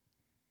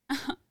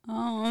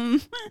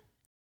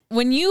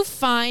 When you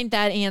find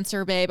that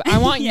answer, babe, I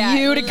want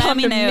you to come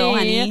to me.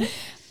 Honey.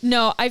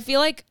 No, I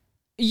feel like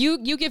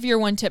You give your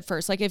one tip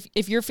first. Like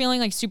if you're feeling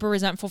like super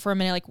resentful for a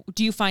minute, like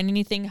do you find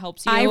anything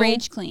helps you? I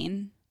rage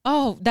clean.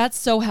 Oh, that's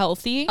so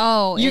healthy.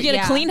 Oh, you get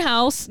a clean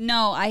house.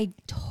 No, I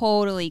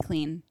totally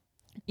clean.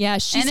 Yeah,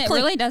 it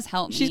really does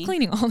help me. She's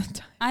cleaning all the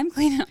time. I'm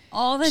cleaning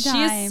all the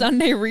time. She is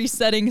Sunday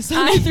resetting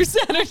Sunday through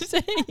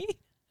Saturday.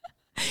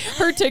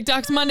 Her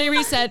TikTok's Monday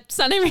reset,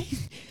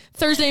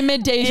 Thursday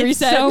middays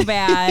reset. It's so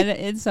bad.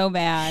 It's so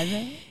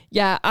bad.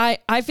 Yeah,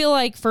 I feel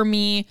like for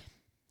me,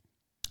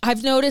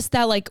 I've noticed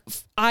that like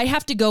I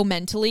have to go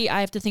mentally.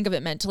 I have to think of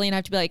it mentally, and I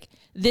have to be like,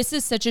 this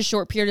is such a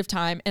short period of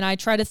time. And I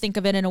try to think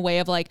of it in a way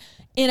of like,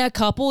 in a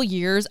couple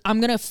years, I'm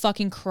going to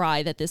fucking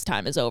cry that this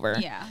time is over.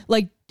 Yeah.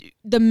 Like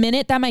the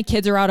minute that my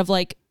kids are out of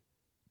like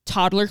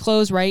toddler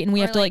clothes, right? And we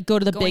have to like go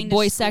to the big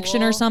boy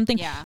section or something.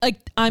 Yeah.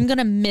 Like I'm going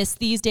to miss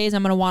these days.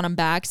 I'm going to want them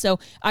back. So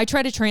I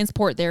try to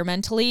transport there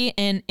mentally.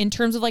 And in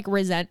terms of like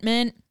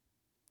resentment,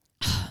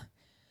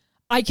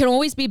 I can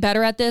always be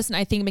better at this. And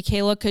I think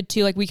Michaela could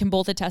too. Like we can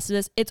both attest to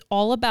this. It's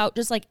all about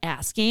just like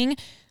asking.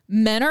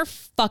 Men are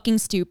fucking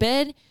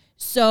stupid.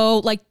 So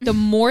like the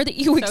more that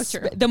you,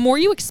 the more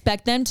you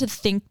expect them to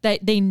think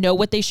that they know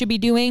what they should be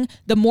doing,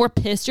 the more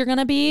pissed you're going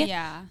to be.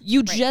 Yeah.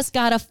 You just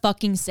got to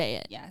fucking say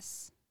it.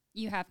 Yes.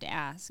 You have to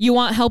ask. You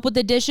want help with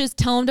the dishes?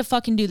 Tell them to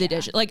fucking do the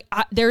dishes. Like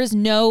there is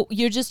no,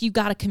 you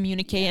got to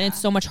communicate and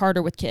it's so much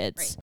harder with kids.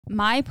 Right.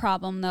 My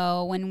problem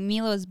though, when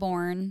Mila was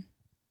born,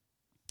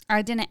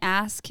 I didn't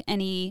ask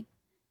any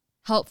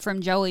help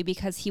from Joey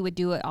because he would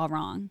do it all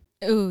wrong.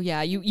 Oh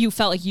yeah, you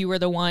felt like you were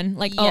the one.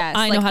 Like, yes, oh,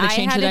 I know how to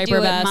change the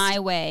diaper best. I had to do it my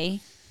way,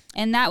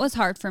 and that was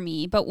hard for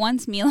me. But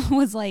once Mila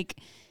was like,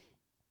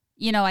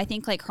 I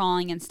think like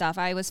crawling and stuff,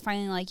 I was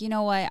finally like, you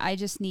know what? I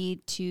just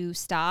need to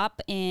stop,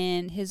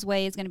 and his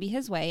way is going to be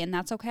his way, and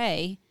that's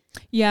okay.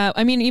 Yeah,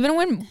 I mean, even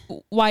when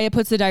Wyatt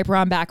puts the diaper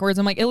on backwards,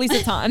 I'm like, at least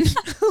it's on.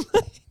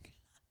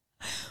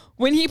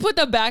 When he put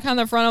the back on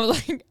the front, I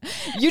was like,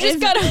 you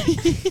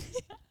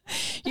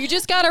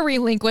just gotta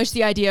relinquish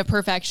the idea of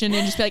perfection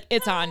and just be like,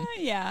 it's on.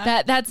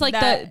 Yeah. That's like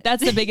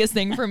that's the biggest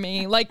thing for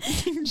me. Like,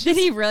 did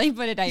he really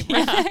put a diaper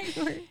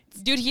backwards?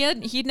 Dude,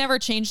 he'd never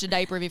changed a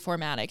diaper before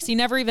Maddox. He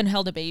never even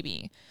held a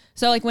baby.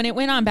 So like when it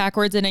went on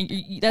backwards, and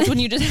that's when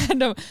you just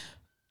had to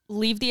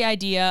leave the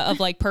idea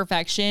of like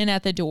perfection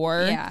at the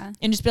door. Yeah.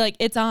 And just be like,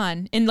 it's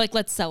on, and like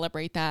let's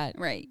celebrate that.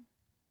 Right.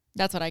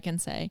 That's what I can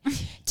say.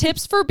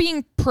 Tips for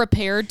being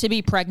prepared to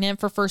be pregnant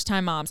for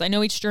first-time moms. I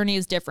know each journey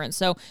is different.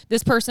 So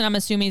this person, I'm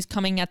assuming, is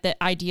coming at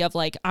the idea of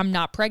like, I'm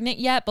not pregnant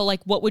yet, but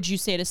like, what would you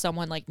say to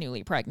someone like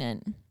newly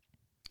pregnant?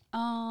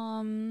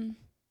 I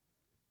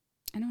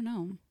don't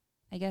know.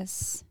 I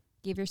guess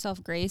give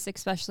yourself grace,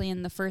 especially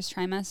in the first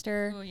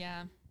trimester. Oh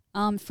yeah.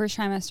 First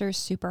trimester is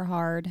super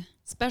hard.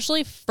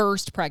 Especially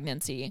first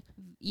pregnancy.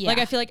 Yeah. Like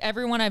I feel like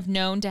everyone I've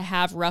known to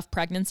have rough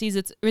pregnancies,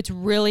 it's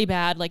really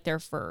bad like their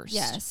first.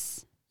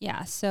 Yes.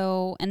 Yeah.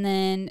 So, and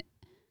then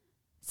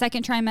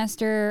second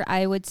trimester,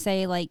 I would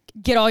say like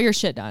get all your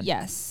shit done.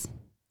 Yes.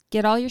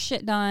 Get all your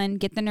shit done.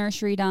 Get the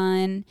nursery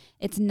done.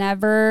 It's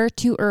never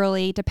too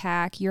early to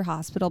pack your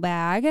hospital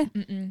bag.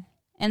 Mm-mm.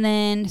 And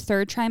then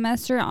third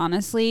trimester,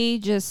 honestly,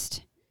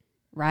 just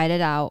ride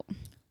it out.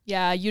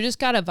 Yeah. You just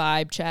got a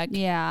vibe check.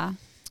 Yeah.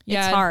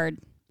 It's hard,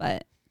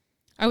 but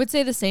I would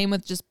say the same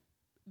with just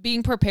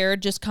being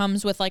prepared. Just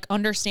comes with like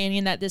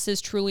understanding that this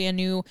is truly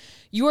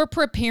you are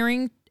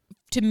preparing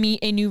to meet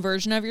a new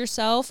version of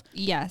yourself.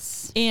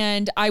 Yes.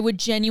 And I would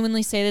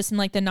genuinely say this in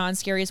like the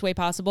non-scariest way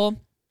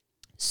possible.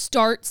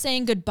 Start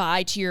saying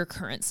goodbye to your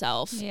current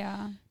self.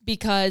 Yeah.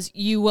 Because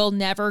you will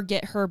never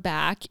get her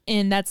back.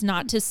 And that's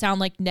not to sound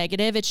like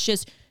negative. It's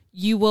just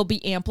you will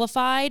be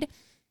amplified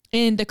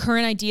in the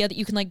current idea that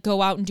you can like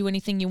go out and do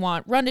anything you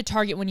want, run to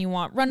Target when you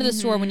want, run to the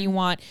store when you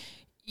want,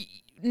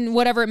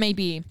 whatever it may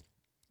be.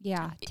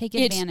 Yeah. Take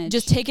advantage.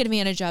 Just take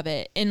advantage of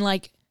it and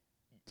like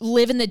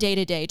live in the day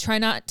to day. Try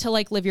not to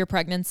like live your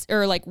pregnancy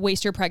or like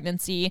waste your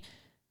pregnancy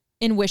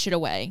and wish it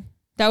away.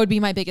 That would be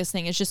my biggest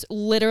thing, is just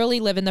literally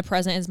live in the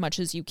present as much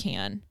as you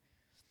can.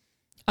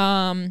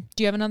 Do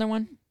you have another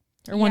one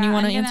or one you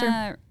want to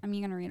answer? I'm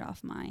going to read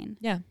off mine.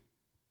 Yeah.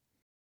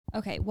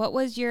 Okay. What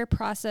was your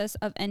process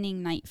of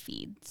ending night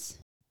feeds?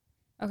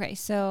 Okay.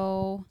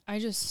 So I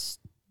just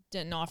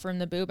didn't offer him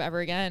the boob ever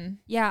again.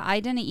 Yeah, I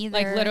didn't either.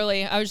 Like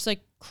literally, I was just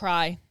like,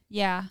 cry.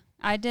 Yeah.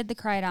 I did the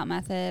cry it out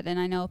method, and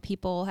I know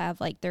people have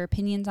like their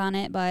opinions on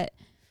it, but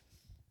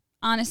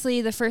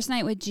honestly, the first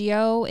night with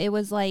Gio, it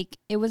was like,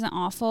 it wasn't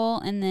awful.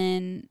 And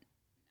then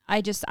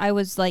I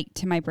was like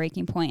to my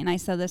breaking point, and I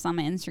said this on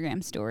my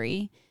Instagram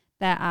story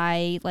that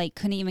I like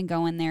couldn't even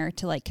go in there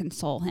to like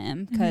console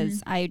him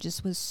because I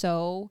just was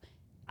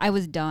I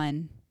was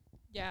done.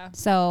 Yeah.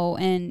 So,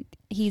 and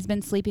he's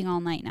been sleeping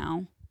all night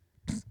now.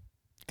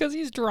 Because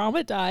he's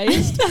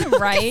traumatized.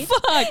 Right?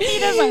 Fuck. He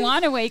doesn't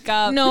want to wake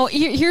up. No,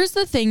 here's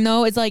the thing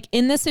though. It's like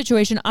in this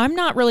situation, I'm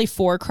not really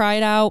for cry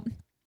it out.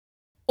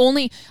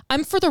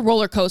 I'm for the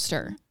roller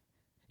coaster.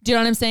 Do you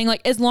know what I'm saying?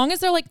 Like as long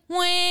as they're like,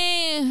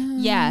 wah.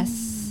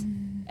 Yes.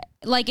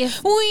 Like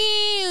if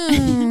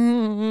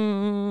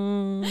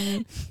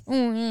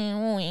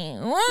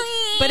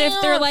But if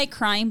they're like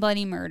crying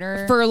bloody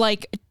murder for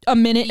like a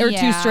minute or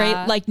two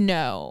straight, like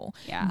no.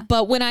 Yeah.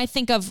 But when I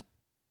think of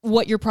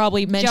what you're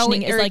probably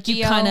mentioning is like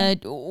you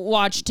kind of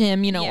watched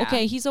him, you know,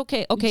 okay, he's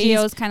okay. Okay.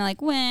 Gio's kind of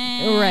like,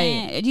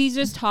 right. He's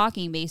just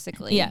talking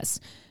basically. Yes.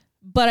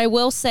 But I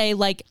will say,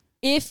 like,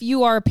 if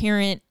you are a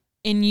parent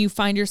and you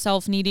find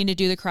yourself needing to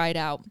do the cry it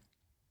out,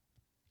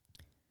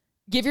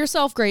 give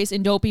yourself grace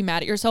and don't be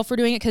mad at yourself for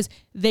doing it because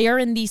they are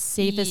in the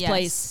safest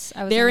place.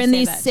 They're in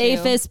the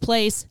safest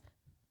place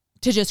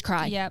to just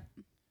cry. Yep.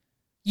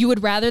 You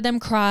would rather them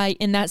cry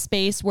in that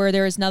space where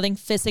there is nothing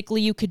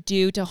physically you could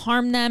do to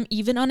harm them,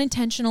 even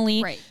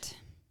unintentionally. Right.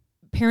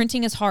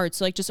 Parenting is hard.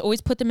 So like just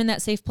always put them in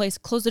that safe place,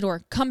 close the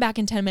door, come back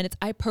in 10 minutes.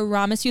 I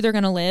promise you they're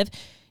going to live.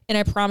 And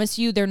I promise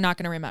you they're not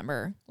going to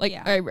remember. Like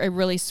I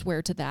really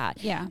swear to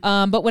that. Yeah.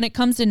 But when it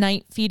comes to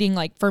night feeding,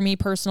 like for me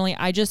personally,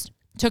 I just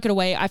took it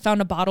away. I found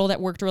a bottle that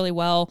worked really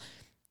well,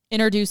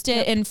 introduced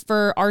it. Yep. And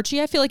for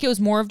Archie, I feel like it was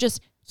more of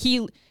just,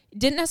 he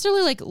didn't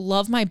necessarily like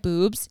love my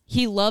boobs.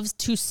 He loves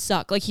to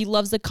suck. Like he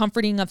loves the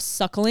comforting of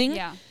suckling.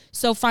 Yeah.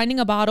 So finding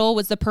a bottle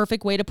was the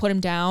perfect way to put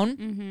him down.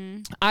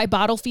 Mm-hmm. I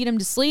bottle feed him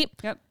to sleep.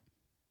 Yep.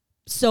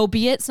 So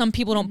be it. Some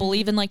people don't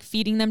believe in like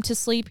feeding them to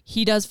sleep.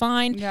 He does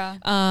fine. Yeah.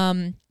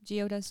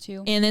 Gio does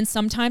too. And then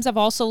sometimes I've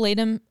also laid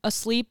him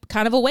asleep,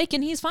 kind of awake,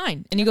 and he's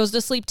fine. And he goes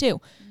to sleep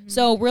too. Mm-hmm.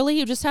 So really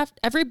you just have,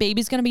 every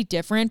baby's going to be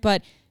different,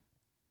 but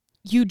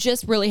you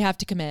just really have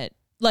to commit.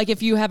 Like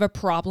if you have a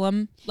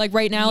problem, like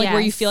right now, like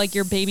where you feel like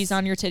your baby's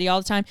on your titty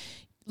all the time,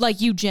 like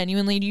you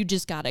genuinely, you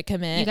just got to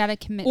commit. You got to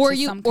commit or to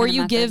you, some or kind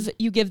you of give, method.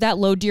 you give that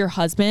load to your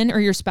husband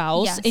or your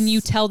spouse and you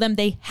tell them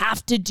they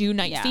have to do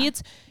night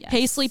feeds. Yes.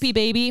 Hey, sleepy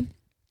baby.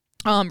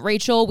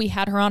 Rachel, we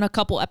had her on a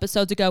couple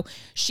episodes ago.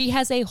 She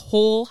has a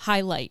whole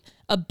highlight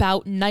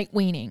about night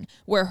weaning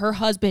where her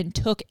husband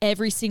took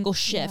every single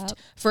shift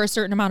for a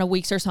certain amount of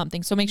weeks or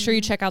something. So make sure you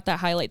check out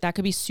that highlight. That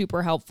could be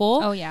super helpful.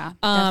 Oh yeah.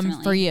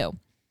 Definitely. For you.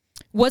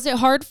 Was it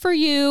hard for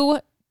you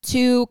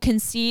to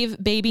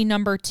conceive baby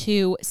number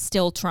 2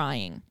 still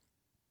trying?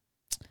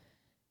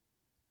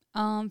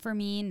 For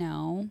me,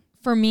 no.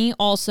 For me,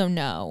 also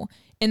no.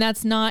 And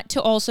that's not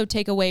to also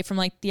take away from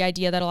like the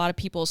idea that a lot of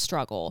people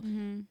struggle.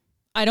 Mm-hmm.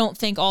 I don't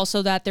think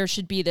also that there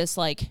should be this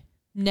like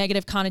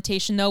negative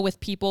connotation though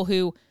with people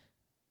who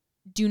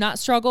do not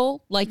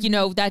struggle. Like, you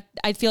know, that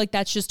I feel like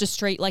that's just a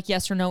straight like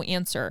yes or no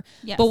answer.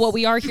 Yes. But what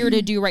we are here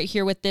to do right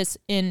here with this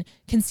in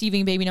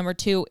conceiving baby number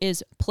 2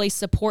 is place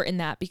support in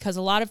that because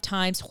a lot of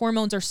times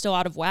hormones are still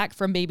out of whack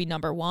from baby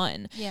number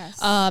 1. Yes.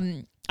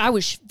 I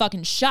was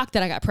fucking shocked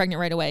that I got pregnant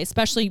right away,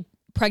 especially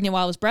pregnant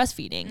while I was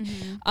breastfeeding.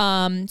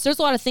 Mm-hmm. So there's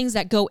a lot of things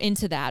that go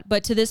into that.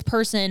 But to this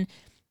person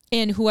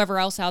and whoever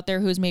else out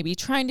there who's maybe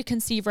trying to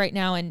conceive right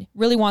now and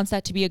really wants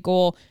that to be a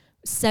goal,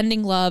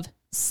 sending love,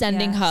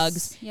 sending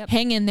hugs,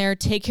 hang in there,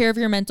 take care of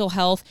your mental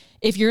health.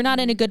 If you're not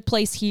in a good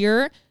place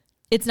here,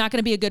 it's not going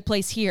to be a good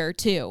place here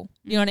too.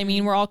 You know what I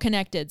mean? We're all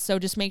connected. So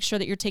just make sure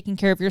that you're taking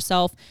care of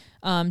yourself,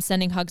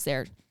 sending hugs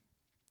there.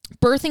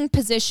 Birthing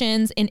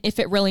positions and if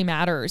it really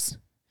matters.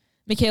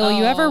 Michaela,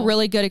 you have a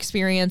really good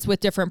experience with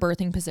different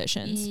birthing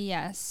positions.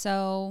 Yes.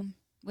 So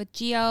with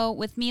Gio,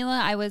 with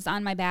Mila, I was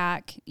on my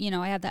back. You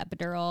know, I had the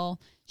epidural.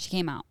 She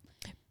came out.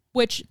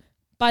 Which,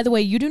 by the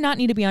way, you do not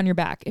need to be on your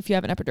back if you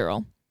have an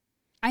epidural.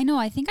 I know.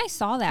 I think I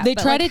saw that. They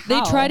try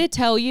to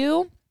tell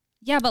you.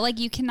 Yeah, but like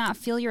you cannot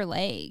feel your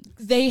legs.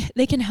 They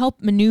can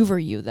help maneuver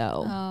you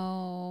though.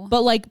 Oh.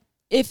 But like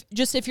if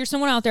you're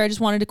someone out there, I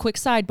just wanted a quick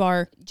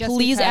sidebar.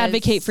 Please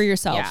advocate for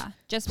yourself. Yeah.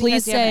 Just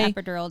please because you have an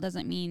epidural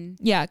doesn't mean.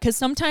 Yeah, because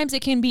sometimes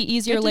it can be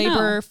easier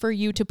labor for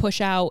you to push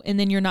out, and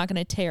then you're not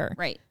going to tear.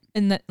 Right.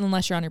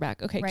 Unless you're on your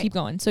back. Okay, keep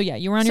going. So yeah,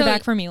 you were on your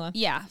back for Mila.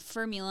 Yeah,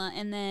 for Mila,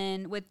 and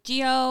then with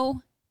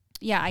Gio,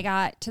 yeah, I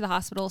got to the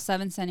hospital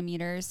 7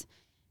 centimeters,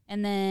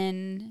 and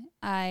then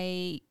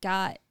I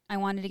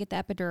wanted to get the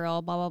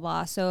epidural. Blah blah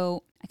blah.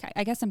 So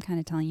I guess I'm kind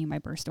of telling you my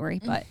birth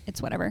story, but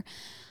it's whatever.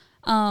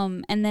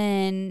 And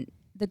then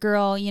the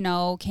girl, you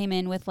know, came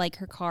in with like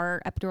her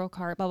cart, epidural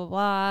cart, blah,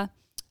 blah,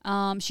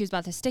 blah. She was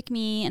about to stick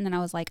me. And then I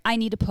was like, I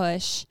need to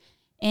push.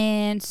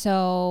 And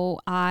so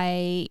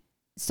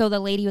the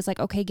lady was like,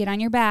 okay, get on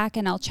your back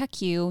and I'll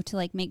check you to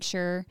like make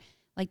sure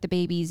like the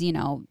baby's, you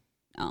know,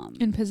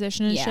 in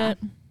position and shit.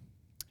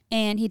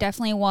 And he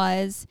definitely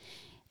was.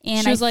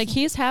 And she was like,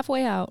 he's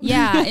halfway out.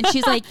 Yeah. And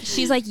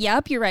she's like,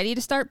 yep, you're ready to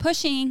start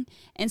pushing.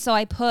 And so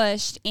I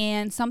pushed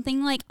and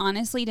something like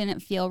honestly didn't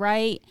feel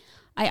right.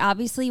 I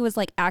obviously was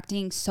like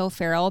acting so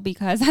feral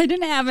because I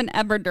didn't have an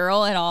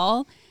epidural at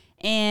all.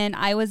 And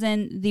I was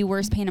in the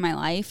worst pain of my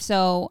life.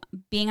 So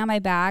being on my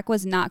back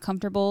was not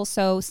comfortable.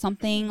 So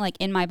something like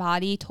in my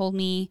body told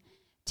me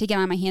to get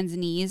on my hands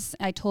and knees.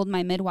 I told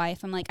my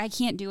midwife, I'm like, I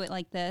can't do it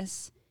like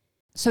this.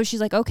 So she's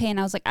like, okay. And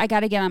I was like, I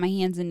got to get on my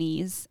hands and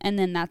knees. And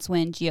then that's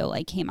when Gio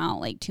like came out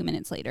like 2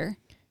 minutes later.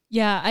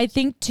 Yeah. I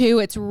think too,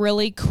 it's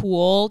really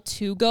cool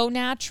to go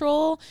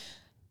natural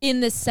in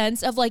the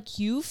sense of like,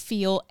 you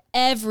feel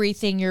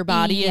everything your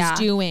body is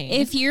doing.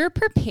 If you're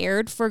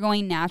prepared for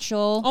going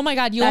natural. Oh my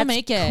God, you'll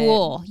make it.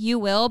 Cool. You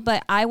will.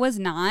 But I was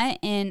not.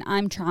 And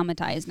I'm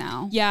traumatized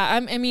now. Yeah.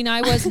 I mean,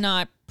 I was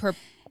not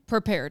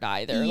prepared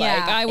either. Yeah,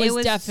 Like I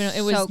was definitely,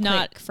 it was so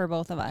not quick for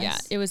both of us. Yeah,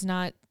 it was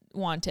not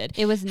wanted.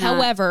 It was not.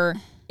 However,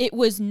 it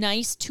was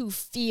nice to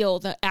feel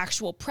the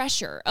actual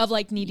pressure of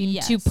like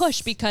needing to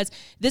push, because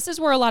this is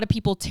where a lot of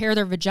people tear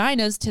their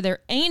vaginas to their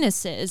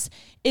anuses,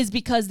 is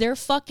because they're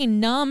fucking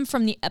numb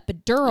from the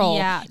epidural.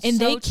 Yeah, and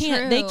so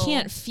they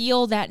can't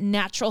feel that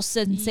natural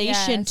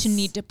sensation to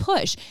need to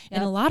push.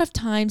 And a lot of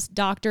times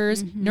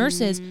doctors,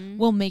 nurses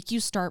will make you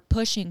start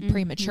pushing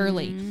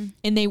prematurely.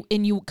 And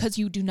because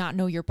you do not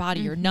know your body,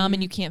 you're numb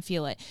and you can't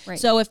feel it. Right.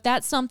 So if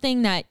that's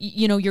something that,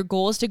 you know, your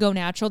goal is to go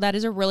natural, that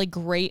is a really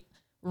great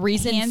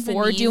reason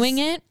for doing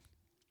it,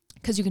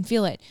 because you can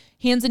feel it.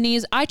 Hands and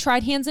knees. I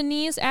tried hands and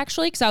knees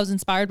actually because I was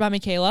inspired by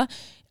Michaela,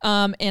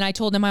 and I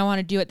told them I want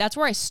to do it. That's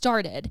where I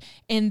started.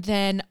 And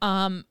then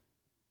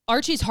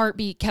Archie's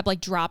heartbeat kept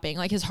like dropping,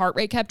 like his heart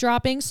rate kept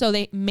dropping, so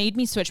they made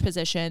me switch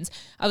positions.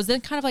 I was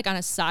then kind of like on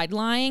a side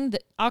lying,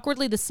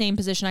 awkwardly the same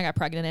position I got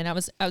pregnant in. I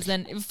was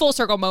then full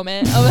circle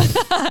moment of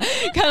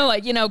kind of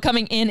like, you know,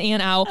 coming in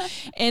and out.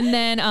 And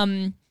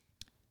then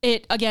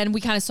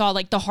we kind of saw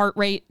like the heart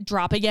rate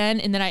drop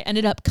again. And then I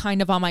ended up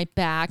kind of on my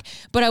back,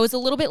 but I was a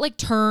little bit like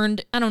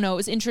turned. I don't know. It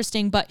was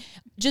interesting, but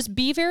just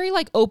be very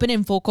like open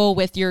and vocal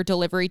with your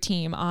delivery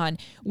team on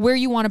where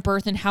you want to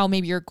birth and how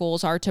maybe your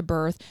goals are to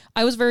birth.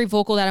 I was very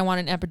vocal that I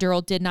wanted an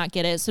epidural, did not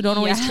get it. So don't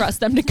always trust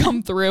them to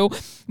come through,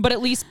 but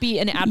at least be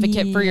an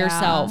advocate for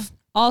yourself.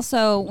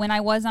 Also, when I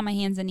was on my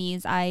hands and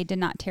knees, I did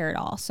not tear at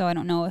all. So I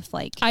don't know if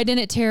like... I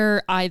didn't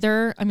tear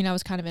either. I mean, I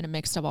was kind of in a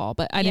mixed of all,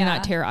 but I did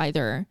not tear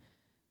either.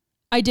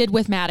 I did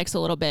with Maddox a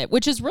little bit,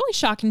 which is really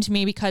shocking to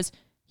me because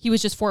he was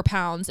just 4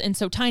 pounds and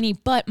so tiny,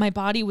 but my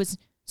body was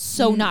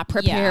so not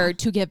prepared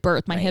to give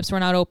birth. My hips were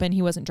not open.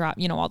 He wasn't dropped,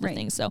 you know, all the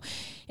things. So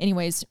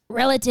anyways,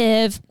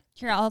 relative.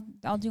 Here,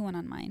 I'll do one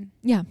on mine.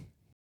 Yeah.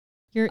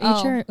 Your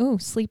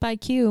sleep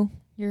IQ.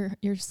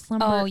 Your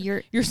slumber. Oh,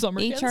 your slumber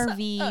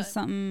HRV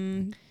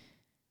something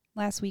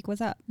last week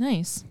was up.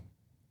 Nice.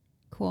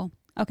 Cool.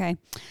 Okay.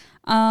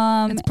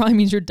 It probably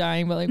means you're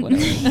dying, but like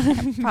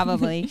whatever.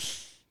 Probably.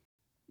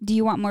 Do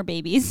you want more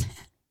babies?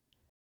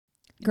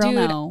 Girl,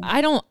 dude, no.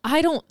 I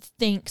don't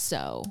think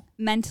so.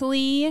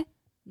 Mentally,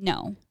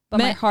 no. But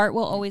my heart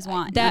will always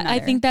want that. another. I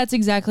think that's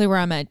exactly where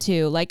I'm at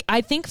too. Like,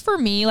 I think for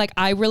me, like,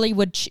 I really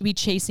would be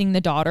chasing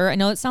the daughter. I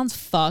know it sounds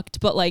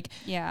fucked, but like,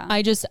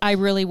 I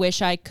really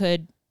wish I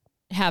could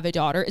have a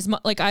daughter.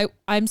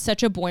 I'm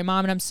such a boy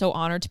mom, and I'm so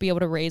honored to be able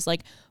to raise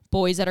like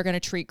boys that are going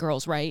to treat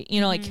girls right. You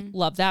know, like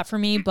love that for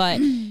me. But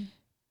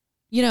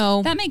you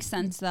know, that makes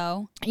sense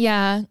though.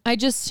 Yeah,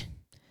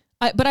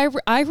 but I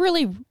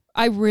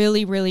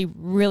really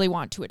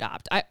want to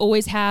adopt. I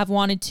always have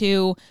wanted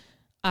to.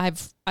 I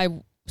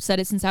said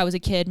it since I was a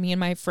kid. Me and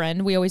my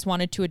friend, we always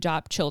wanted to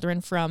adopt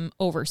children from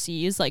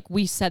overseas. Like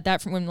we said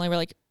that from when we were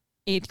like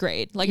 8th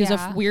grade. Like it's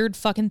a weird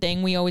fucking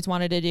thing we always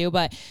wanted to do,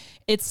 but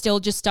it's still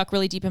just stuck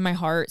really deep in my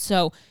heart.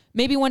 So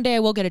maybe one day I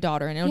will get a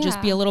daughter, and it'll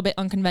just be a little bit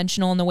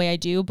unconventional in the way I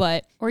do,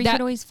 but... Or you could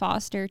always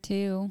foster,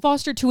 too.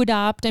 Foster to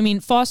adopt. I mean,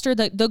 foster,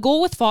 the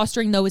goal with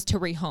fostering, though, is to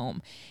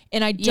rehome.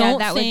 And I don't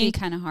that would be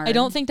kind of hard. I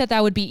don't think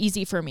that would be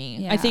easy for me.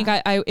 Yeah. I think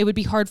it would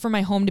be hard for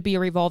my home to be a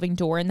revolving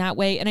door in that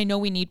way. And I know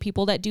we need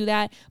people that do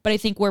that, but I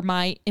think where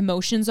my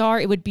emotions are,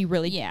 it would be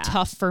really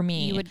tough for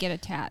me. You would get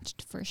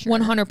attached, for sure.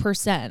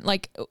 100%.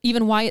 Like,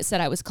 even Wyatt said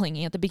I was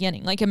clingy at the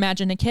beginning. Like,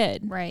 imagine a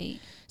kid. Right.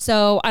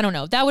 So I don't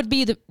know. That would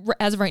be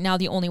as of right now,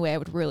 the only way I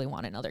would really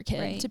want another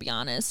kid, to be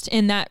honest.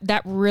 And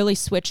that really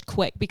switched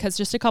quick, because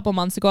just a couple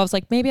months ago, I was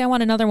like, maybe I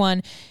want another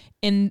one.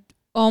 And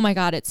oh my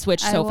God, it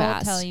switched so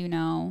fast. I will tell you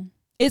no.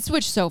 It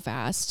switched so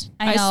fast.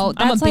 I know.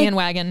 I'm a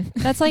bandwagon.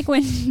 That's like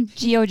when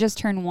Gio just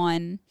turned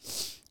 1,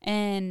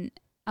 and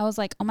I was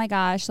like, oh my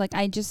gosh, like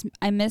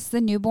I miss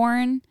the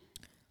newborn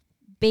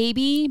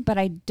baby, but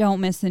I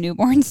don't miss the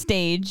newborn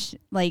stage.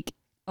 Like,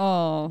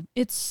 oh,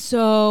 it's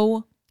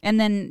so... And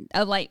then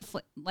a light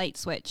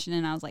switch, and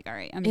then I was like, all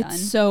right, I'm done.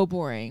 It's so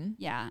boring.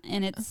 Yeah,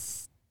 and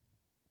it's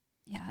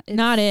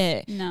not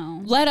it.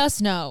 No. Let us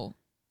know.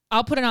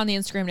 I'll put it on the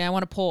Instagram today. I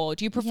want a poll.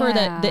 Do you prefer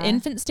the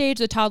infant stage,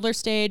 the toddler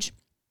stage,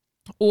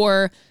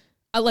 or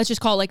let's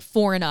just call it like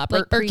 4 and up,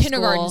 like or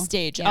kindergarten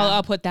stage? Yeah.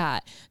 I'll put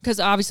that,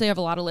 because obviously I have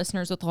a lot of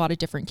listeners with a lot of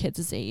different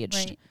kids' age.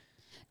 Right.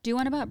 Do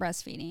one about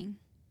breastfeeding.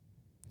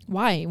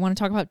 Why? You want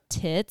to talk about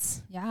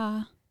tits?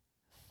 Yeah.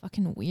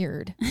 Fucking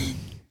weird.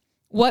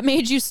 What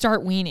made you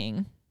start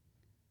weaning?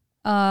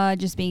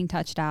 Just being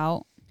touched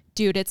out.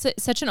 Dude, it's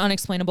such an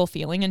unexplainable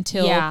feeling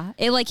until... Yeah,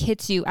 it like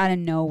hits you out of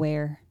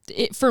nowhere.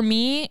 For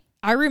me,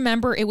 I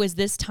remember it was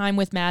this time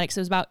with Maddox.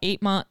 It was about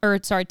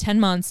 10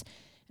 months.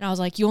 And I was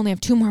like, you only have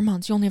 2 more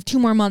months. You only have 2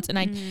 more months. And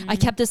I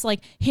kept this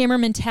like hammer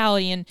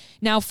mentality. And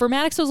now for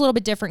Maddox, it was a little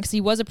bit different because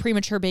he was a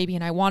premature baby.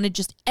 And I wanted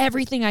just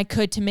everything I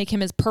could to make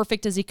him as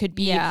perfect as he could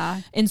be. Yeah.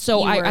 And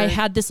so I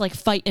had this like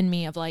fight in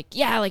me of like,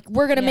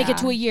 we're going to make it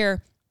to a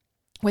year.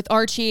 With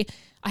Archie,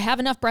 I have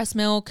enough breast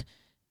milk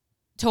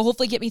to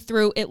hopefully get me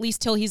through at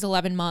least till he's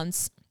 11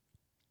 months.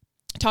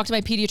 Talk to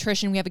my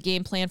pediatrician. We have a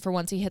game plan for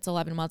once he hits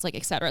 11 months, like,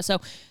 et cetera. So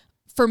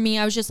for me,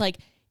 I was just like,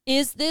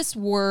 is this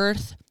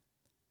worth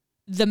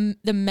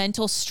the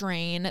mental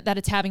strain that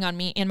it's having on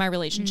me and my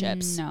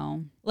relationships.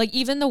 No. Like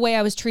even the way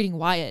I was treating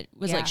Wyatt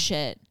was like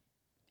shit.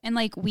 And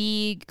like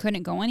we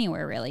couldn't go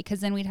anywhere really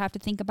because then we'd have to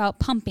think about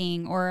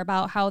pumping or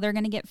about how they're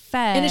going to get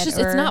fed. And it's just,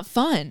 it's not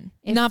fun.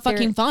 Not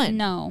fucking fun.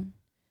 No.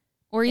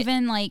 Or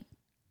even like,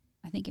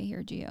 I think I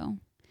hear Gio.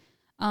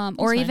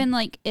 Or even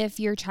like if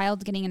your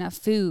child's getting enough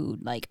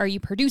food, like are you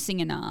producing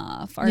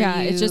enough?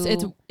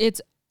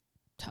 It's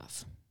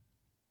tough.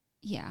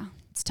 Yeah.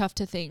 It's tough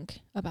to think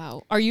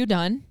about. Are you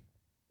done?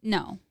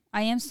 No.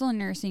 I am still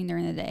nursing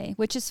during the day,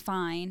 which is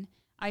fine.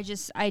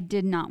 I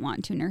did not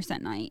want to nurse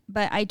at night,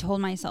 but I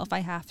told myself I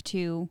have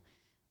to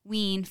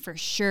wean for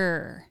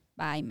sure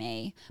by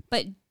May.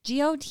 But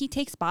Gio, he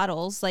takes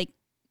bottles, like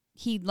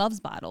he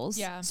loves bottles.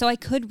 Yeah. So I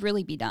could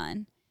really be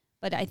done,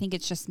 but I think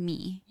it's just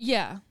me.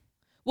 Yeah.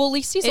 Well, at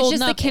least he's old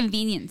enough. It's just the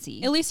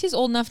conveniency. At least he's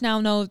old enough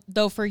now,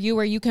 though, for you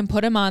where you can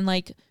put him on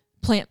like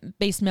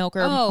plant-based milk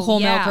or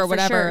whole milk or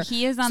whatever. Sure.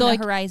 He is on the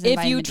horizon.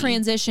 If you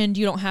transitioned,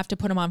 you don't have to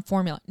put him on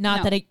formula.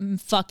 Not that it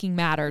fucking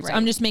matters. Right.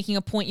 I'm just making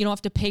a point. You don't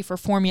have to pay for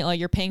formula.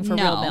 You're paying for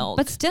real milk.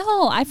 But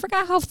still, I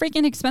forgot how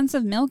freaking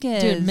expensive milk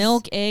is. Dude,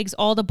 milk, eggs,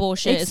 all the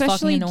bullshit is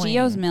fucking annoying. Especially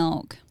Gio's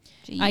milk.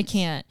 Jeez. I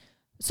can't.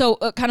 So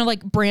kind of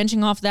like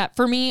branching off that,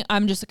 for me,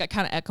 I'm just like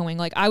kind of echoing.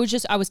 Like I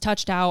was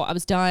touched out. I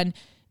was done.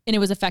 And it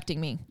was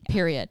affecting me,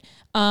 period.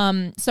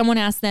 Someone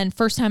asked then,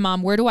 first time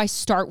mom, where do I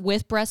start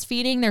with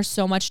breastfeeding? There's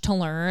so much to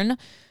learn.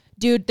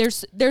 Dude,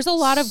 there's a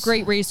lot of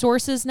great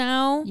resources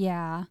now.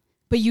 Yeah.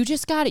 But you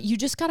just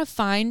gotta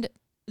find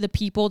the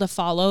people to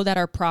follow that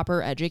are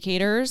proper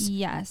educators.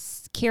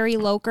 Yes. Carrie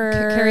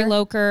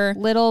Loker.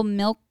 Little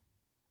Milk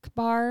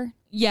Bar.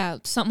 Yeah,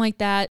 something like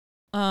that.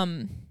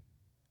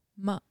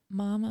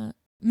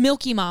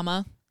 Milky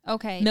Mama.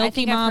 Okay. Milky I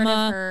think Mama. I've heard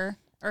of her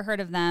or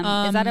heard of them.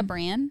 Is that a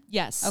brand?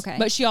 Yes. Okay.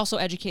 But she also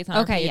educates on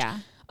her page. Yeah.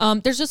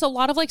 There's just a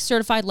lot of like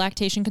certified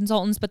lactation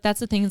consultants, but that's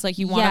the thing is like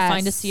you want to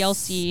find a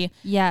CLC.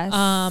 Yes.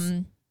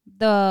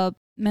 The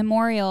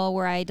memorial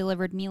where I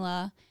delivered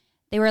Mila,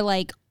 they were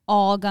like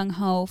all gung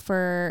ho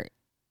for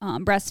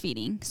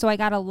breastfeeding. So I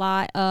got a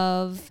lot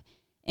of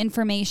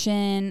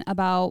information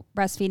about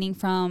breastfeeding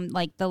from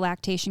like the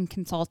lactation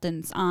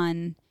consultants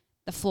on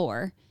the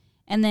floor.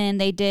 And then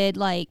they did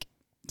like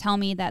tell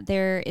me that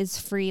there is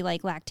free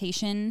like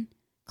lactation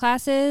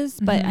classes,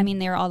 but I mean,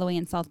 they were all the way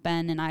in South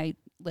Bend and I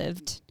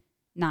lived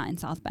not in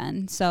South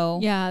Bend. So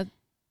yeah,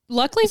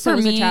 luckily for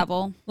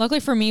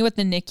me with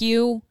the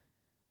NICU,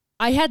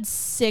 I had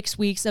 6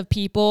 weeks of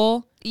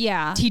people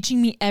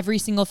teaching me every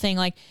single thing.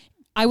 Like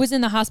I was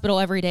in the hospital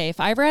every day. If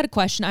I ever had a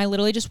question, I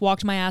literally just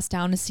walked my ass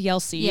down to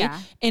CLC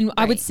and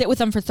I would sit with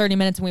them for 30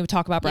 minutes and we would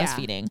talk about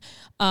breastfeeding.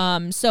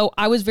 So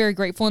I was very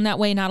grateful in that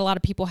way. Not a lot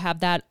of people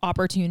have that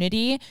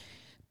opportunity,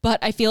 but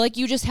I feel like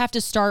you just have to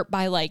start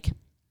by like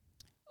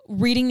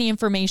reading the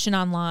information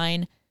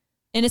online.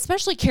 And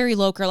especially Carrie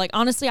Loker. Like,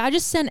 honestly, I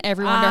just send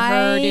everyone to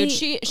her, dude.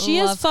 She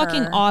is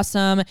fucking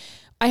awesome.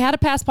 I had a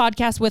past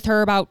podcast with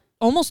her about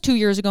almost 2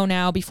 years ago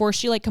now before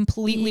she like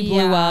completely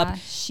blew up.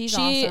 She's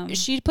awesome.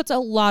 She puts a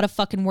lot of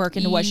fucking work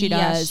into what she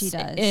does. Yes, she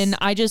does.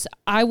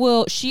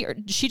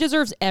 And she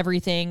deserves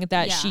everything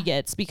that she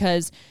gets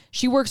because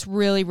she works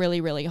really,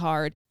 really, really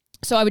hard.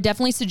 So I would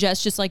definitely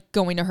suggest just like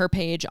going to her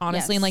page,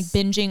 honestly, and like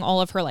binging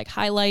all of her like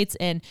highlights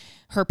and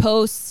her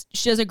posts.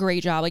 She does a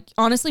great job. Like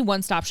honestly,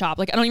 one-stop shop.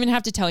 Like I don't even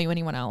have to tell you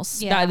anyone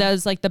else. Yeah. That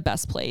is like the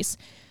best place.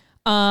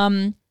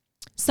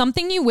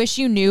 Something you wish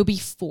you knew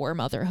before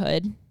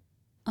motherhood.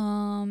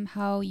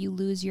 How you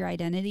lose your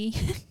identity.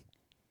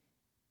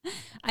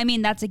 I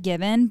mean, that's a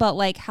given, but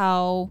like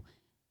how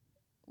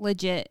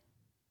legit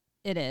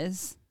it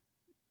is.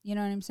 You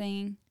know what I'm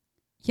saying?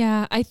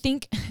 Yeah, I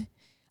think...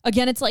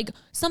 Again, it's like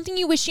something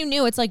you wish you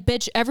knew. It's like,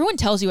 bitch, everyone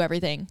tells you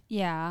everything.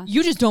 Yeah.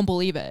 You just don't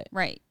believe it.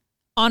 Right.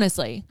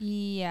 Honestly.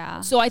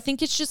 Yeah. So I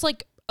think it's just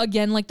like,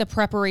 again, like the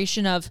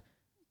preparation of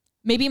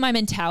maybe my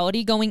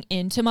mentality going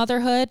into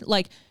motherhood,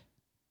 like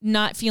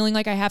not feeling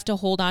like I have to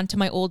hold on to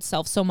my old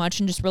self so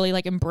much and just really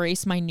like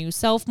embrace my new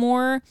self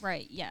more.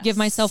 Right. Yes. Give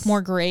myself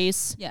more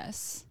grace.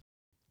 Yes.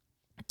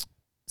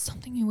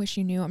 Something you wish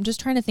you knew. I'm just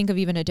trying to think of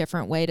even a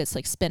different way to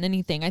like spin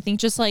anything. I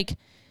think just like,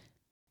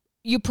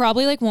 you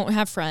probably like won't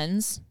have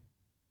friends.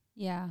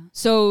 Yeah.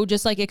 So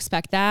just like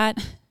expect that.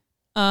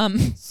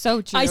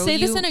 So true. I say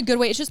this in a good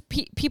way. It's just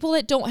people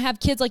that don't have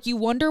kids. Like you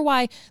wonder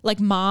why like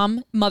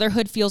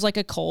motherhood feels like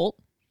a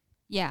cult.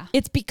 Yeah.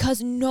 It's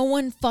because no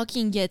one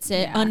fucking gets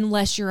it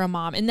unless you're a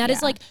mom. And that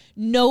is like,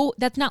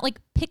 that's not like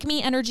pick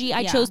me energy.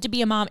 I chose to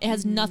be a mom. It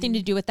has nothing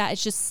to do with that.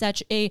 It's just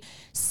such a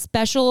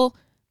special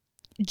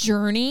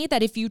journey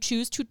that if you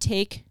choose to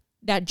take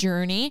that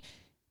journey,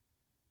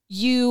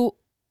 you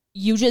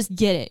just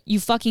get it.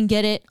 You fucking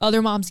get it.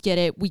 Other moms get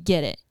it. We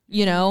get it,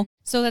 you know?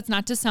 So that's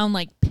not to sound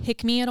like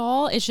pick me at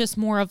all. It's just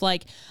more of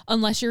like,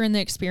 unless you're in the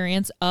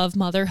experience of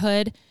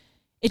motherhood,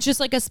 it's just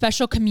like a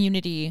special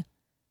community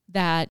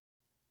that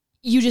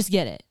you just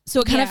get it.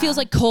 So it kind of feels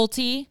like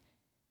culty,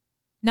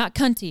 not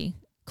cunty,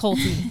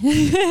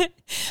 culty.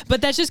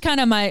 But that's just kind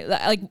of my,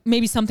 like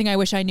maybe something I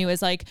wish I knew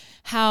is like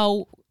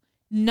how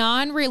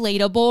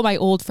non-relatable my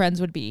old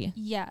friends would be.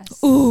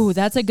 Yes. Ooh,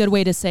 that's a good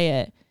way to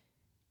say it.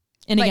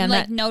 And but again,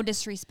 like no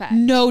disrespect.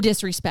 No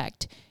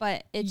disrespect.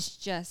 But it's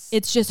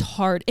just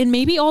hard. And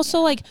maybe also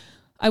like,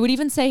 I would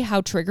even say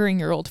how triggering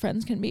your old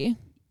friends can be.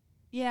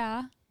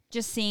 Yeah.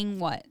 Just seeing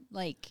what,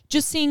 like.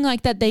 Just seeing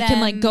like that they can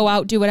like go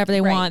out, do whatever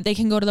they want. They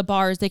can go to the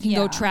bars. They can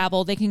go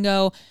travel. They can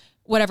go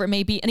whatever it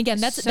may be. And again,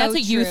 that's a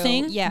you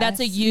thing. Yes. That's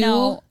a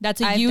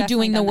you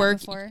doing the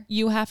work.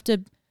 You have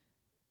to,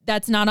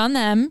 that's not on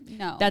them.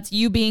 No. That's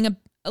you being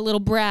a little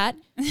brat.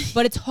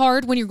 But it's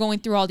hard when you're going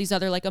through all these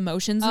other like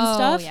emotions and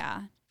stuff. Oh,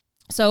 yeah.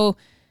 So,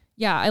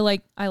 yeah, I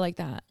like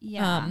that.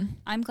 Yeah.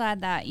 I'm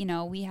glad that, you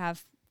know, we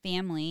have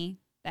family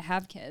that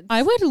have kids.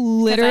 I would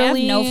literally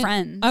I have no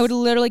friends. I would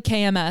literally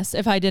KMS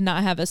if I did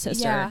not have a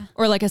sister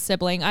or like a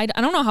sibling. I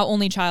don't know how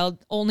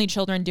only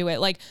children do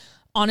it. Like,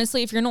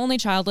 honestly, if you're an only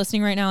child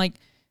listening right now, like,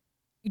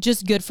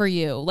 just good for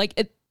you. Like,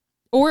 it,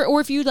 or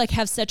if you like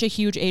have such a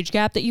huge age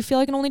gap that you feel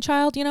like an only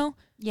child, you know?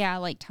 Yeah,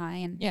 like Ty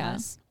and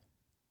us.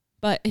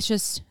 But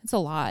it's a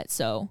lot.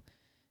 So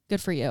good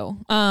for you.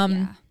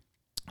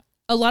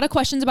 A lot of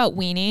questions about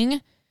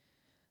weaning.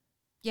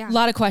 Yeah. A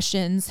lot of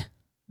questions.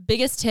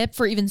 Biggest tip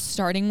for even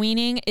starting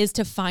weaning is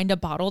to find a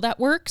bottle that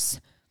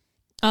works.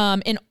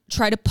 And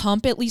try to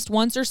pump at least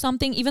once or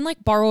something. Even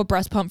like borrow a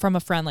breast pump from a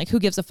friend. Like, who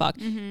gives a fuck?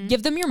 Mm-hmm.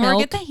 Give them your milk. Or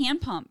get the hand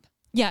pump.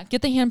 Yeah,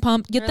 get the hand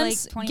pump. Get them like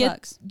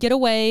 $20. Get a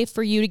way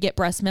for you to get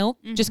breast milk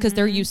just because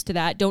they're used to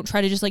that. Don't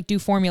try to just like do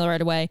formula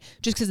right away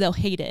just because they'll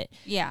hate it.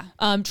 Yeah.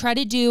 Try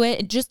to do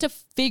it just to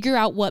figure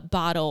out what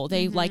bottle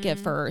they like at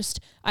first.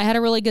 I had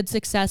a really good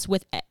success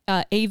with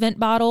Avent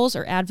bottles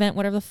or Advent,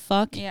 whatever the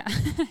fuck. Yeah. I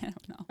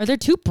don't know. Are there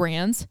two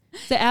brands?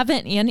 Is it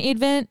Advent and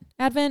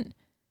Advent?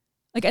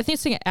 Like, I think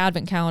it's like an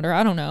Advent calendar.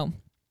 I don't know.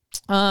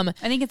 I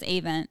think it's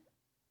Avent.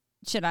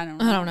 Shit, I don't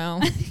know. I don't know.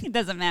 It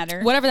doesn't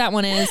matter. Whatever that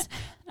one is.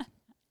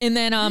 And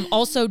then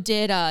also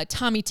did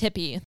Tommy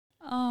Tippy.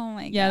 Oh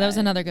my god. Yeah, that was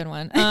another good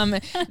one.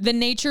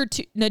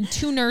 The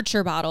two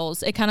Nurture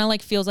bottles. It kind of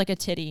like feels like a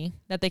titty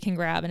that they can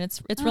grab, and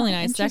it's really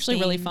nice. It's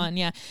actually really fun.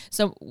 Yeah.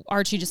 So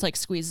Archie just like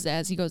squeezes it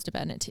as he goes to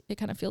bed, and it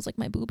kind of feels like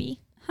my boobie.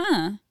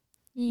 Huh.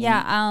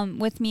 Yeah.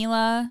 With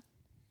Mila,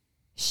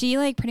 she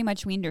like pretty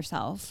much weaned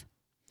herself,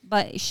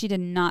 but she did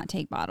not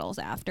take bottles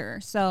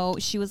after. So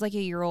she was like a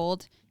year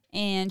old,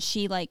 and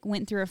she like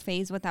went through a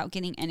phase without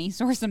getting any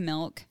source of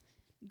milk.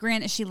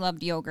 Granted, she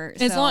loved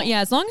yogurt. As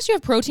long as you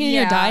have protein in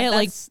your diet,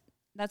 like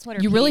that's what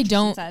her you really pediatrician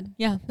don't. said.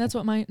 Yeah, that's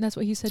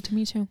what he said to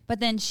me too. But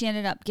then she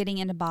ended up getting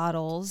into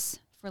bottles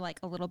for like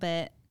a little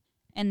bit,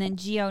 and then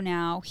Gio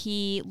now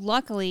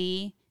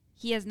luckily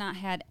he has not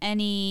had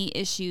any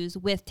issues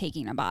with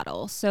taking a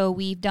bottle. So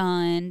we've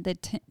done the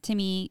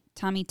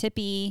Tommy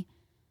Tippy.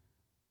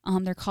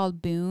 They're called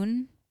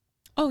Boone.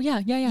 Oh yeah.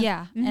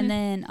 Mm-hmm. And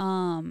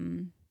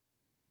then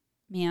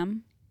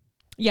Ma'am.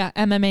 Yeah,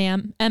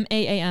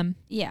 MAAM.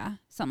 Yeah,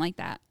 something like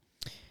that.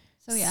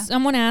 So yeah.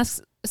 Someone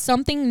asks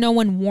something no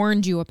one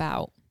warned you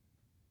about.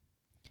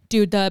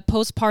 Dude, the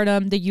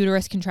postpartum, the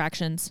uterus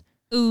contractions.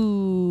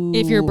 Ooh.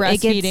 If you're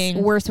breastfeeding. It gets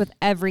worse with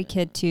every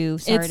kid too.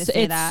 Sorry to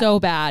say that. It's so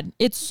bad.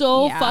 It's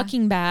so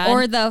fucking bad.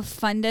 Or the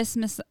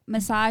fundus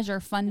massage or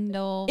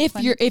fundal.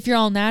 If you're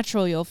all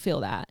natural, you'll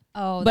feel that.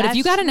 Oh, but if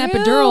you got an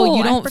epidural,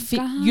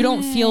 you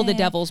don't feel the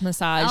devil's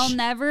massage. I'll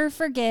never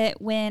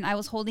forget when I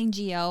was holding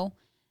Gio.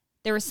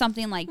 There was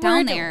something like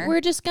down there.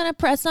 We're just going to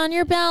press on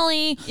your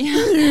belly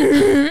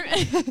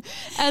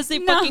as they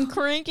fucking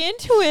crank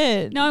into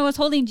it. No, I was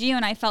holding Gio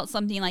and I felt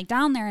something like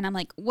down there. And I'm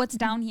like, what's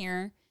down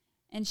here?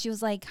 And she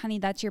was like, honey,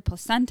 that's your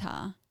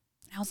placenta.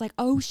 And I was like,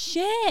 oh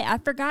shit. I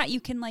forgot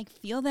you can like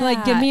feel that.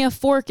 Like, give me a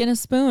fork and a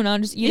spoon. I'll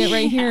just eat it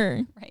right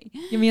here. Right.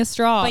 Give me a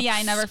straw. But yeah,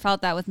 I never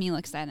felt that with Mila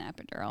because I had an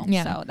epidural.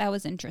 Yeah. So that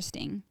was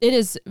interesting. It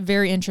is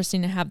very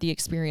interesting to have the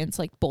experience,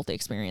 like both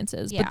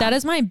experiences. Yeah. But that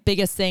is my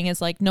biggest thing is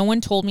like no one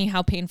told me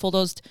how painful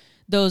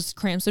those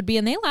cramps would be.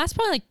 And they last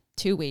probably like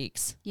 2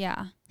 weeks.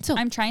 Yeah. So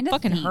I'm trying to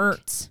fucking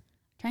hurts.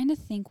 Trying to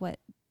think what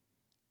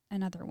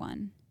another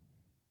one.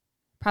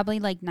 Probably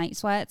like night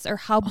sweats or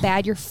how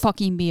bad your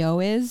fucking BO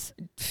is.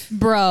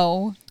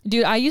 Bro.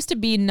 Dude, I used to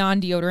be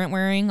non-deodorant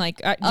wearing. Like,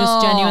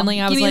 genuinely,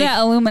 I was give like. Me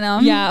that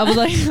aluminum. Yeah, I was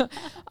like,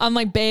 I'm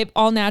like, babe,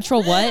 all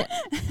natural what?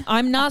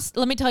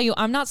 Let me tell you,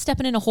 I'm not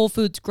stepping into Whole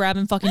Foods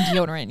grabbing fucking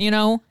deodorant, you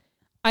know?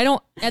 I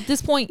don't, at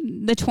this point.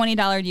 The $20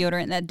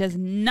 deodorant that does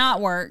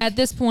not work. At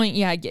this point,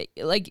 yeah,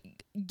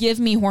 give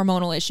me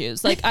hormonal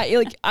issues.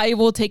 I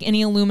will take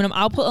any aluminum.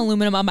 I'll put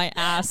aluminum on my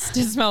ass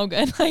to smell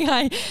good.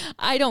 Like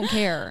I don't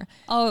care.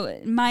 Oh,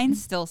 mine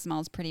still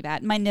smells pretty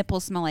bad. My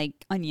nipples smell like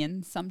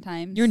onions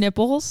sometimes. Your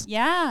nipples?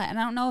 Yeah, and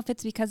I don't know if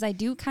it's because I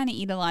do kind of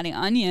eat a lot of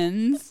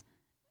onions.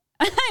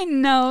 I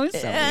know,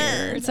 so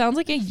weird. It sounds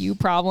like a you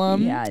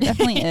problem. Yeah, it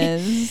definitely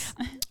is.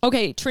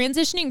 Okay,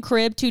 transitioning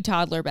crib to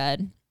toddler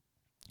bed.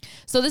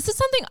 So this is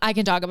something I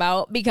can talk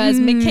about because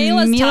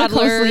Michaela's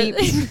toddler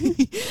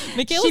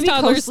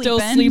still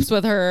sleeps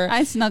with her.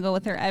 I snuggle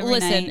with her every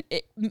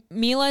night.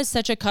 Mila is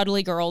such a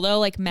cuddly girl though.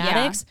 Like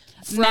Maddox,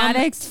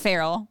 Maddox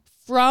feral.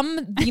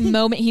 from the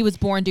moment he was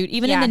born, dude,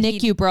 even in the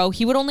NICU, bro,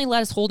 he would only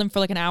let us hold him for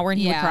like an hour and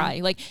he would cry.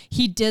 Like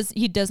he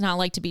does not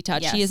like to be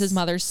touched. Yes. He is his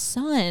mother's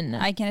son.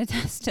 I can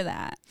attest to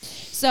that.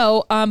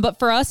 So, but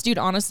for us, dude,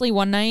 honestly,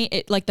 one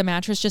night, like the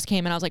mattress just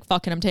came and I was like,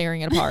 fucking, I'm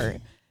tearing it apart.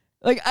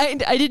 Like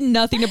I did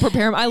nothing to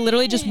prepare him. I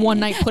literally just one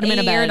night put him in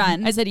a bed. You're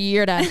done. I said,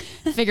 you're done.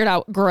 Figured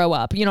out, grow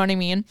up. You know what I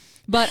mean?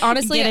 But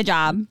honestly, get a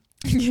job.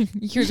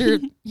 here's your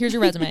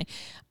resume.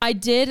 I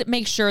did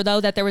make sure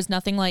though that there was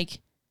nothing like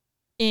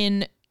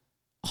in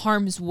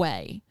harm's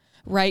way,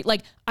 right?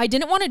 Like I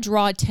didn't want to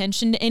draw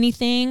attention to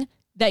anything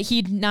that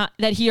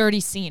he already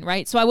seen,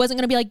 right? So I wasn't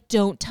going to be like,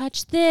 don't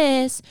touch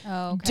this.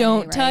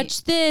 Don't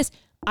touch this.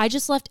 I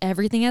just left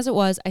everything as it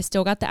was. I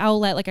still got the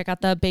owlet, like I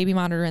got the baby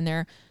monitor in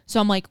there. So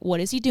I'm like, what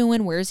is he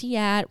doing? Where is he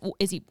at?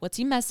 What's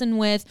he messing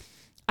with?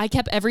 I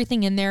kept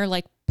everything in there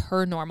like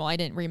per normal. I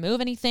didn't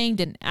remove anything,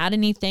 didn't add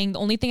anything. The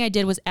only thing I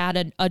did was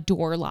add a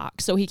door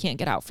lock so he can't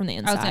get out from the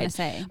inside. I was going to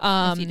say,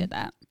 if you did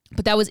that.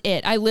 But that was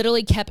it. I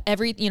literally kept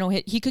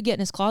he could get in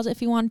his closet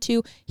if he wanted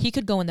to. He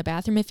could go in the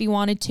bathroom if he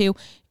wanted to,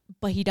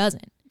 but he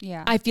doesn't.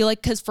 Yeah. I feel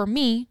like, because for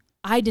me,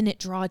 I didn't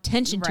draw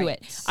attention to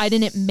it. I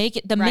didn't make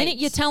it. The minute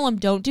you tell them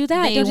don't do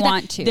that, they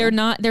want to. They're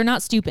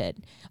not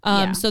stupid.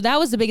 So that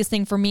was the biggest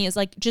thing for me, is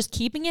like just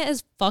keeping it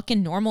as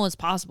fucking normal as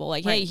possible.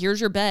 Like, hey,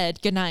 here's your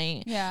bed. Good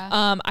night.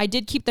 Yeah. I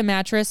did keep the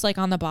mattress like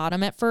on the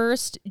bottom at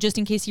first, just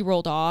in case he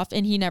rolled off,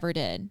 and he never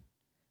did,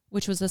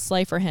 which was a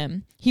slay for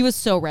him. He was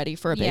so ready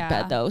for a big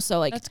bed though. So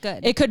like, that's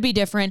good. It could be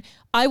different.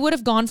 I would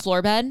have gone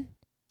floor bed.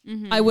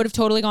 Mm-hmm. I would have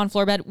totally gone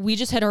floor bed. We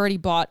just had already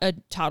bought a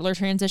toddler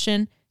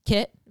transition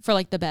kit for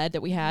like the bed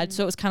that we had. Mm-hmm.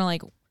 So it was kind of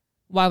like,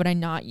 why would I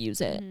not use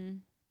it? Mm-hmm.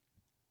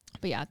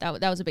 But yeah,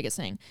 that was the biggest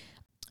thing.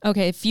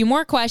 Okay. A few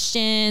more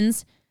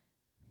questions.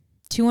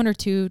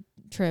 202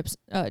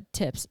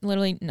 tips,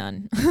 literally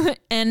none.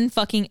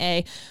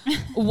 N-fucking-A.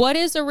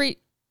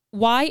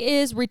 Why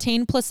is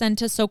retained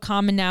placenta so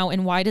common now,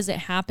 and why does it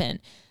happen?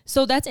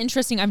 So that's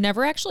interesting. I've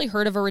never actually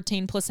heard of a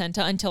retained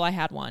placenta until I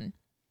had one.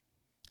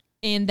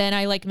 And then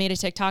I like made a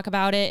TikTok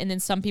about it, and then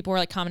some people were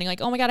like commenting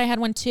like, oh my God, I had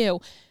one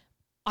too.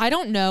 I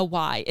don't know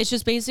why. It's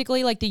just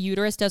basically like the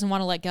uterus doesn't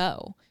want to let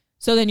go.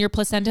 So then your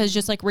placenta is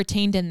just like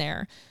retained in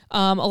there.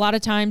 A lot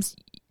of times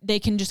they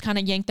can just kind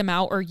of yank them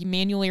out or you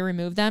manually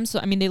remove them. So,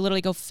 I mean, they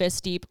literally go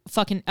fist deep,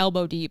 fucking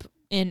elbow deep,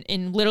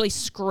 and literally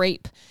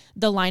scrape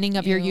the lining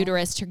of your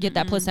uterus to get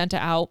that placenta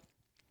out.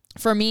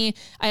 For me,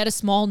 I had a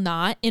small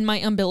knot in my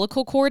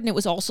umbilical cord, and it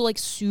was also like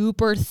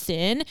super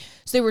thin.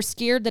 So they were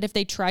scared that if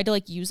they tried to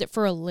like use it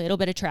for a little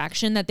bit of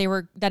traction, that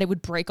it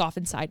would break off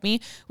inside me,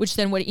 which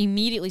then would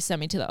immediately send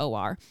me to the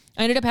OR.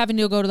 I ended up having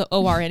to go to the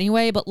OR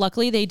anyway, but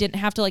luckily they didn't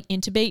have to like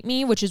intubate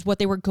me, which is what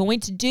they were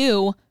going to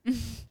do.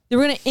 They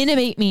were going to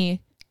intubate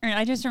me.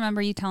 I just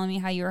remember you telling me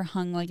how you were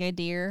hung like a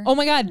deer. Oh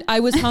my God.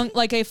 I was hung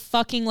like a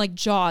fucking like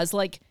Jaws.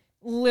 Like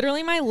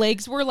literally my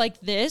legs were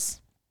like this.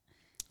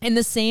 And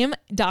the same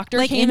doctor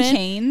like came in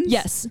chains?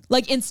 Yes,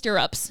 like in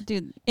stirrups,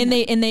 dude. And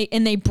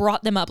they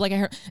brought them up. Like I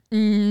heard,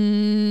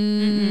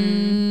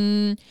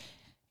 and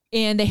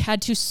they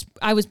had to.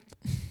 I was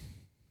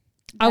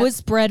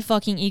spread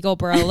fucking eagle,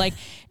 bro. Like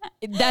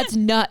that's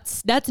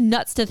nuts. That's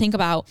nuts to think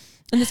about.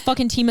 And this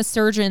fucking team of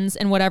surgeons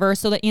and whatever.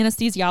 So the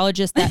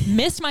anesthesiologist that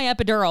missed my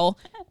epidural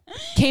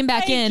came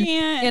back in,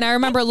 and I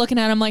remember looking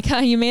at him like, "Huh,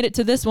 you made it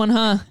to this one,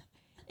 huh?"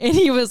 And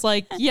he was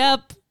like,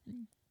 "Yep."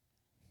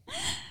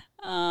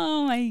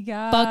 Oh my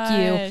gosh. Fuck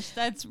you.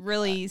 That's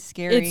really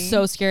scary. It's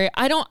so scary.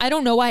 I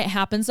don't know why it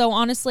happens though,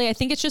 honestly. I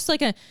think it's just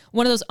like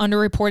one of those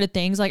underreported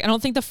things. Like I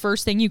don't think the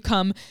first thing you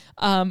come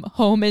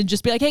home and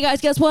just be like, hey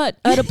guys, guess what?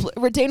 I had a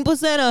retained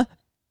placenta.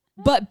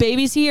 But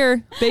baby's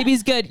here.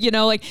 Baby's good. You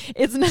know, like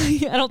it's not,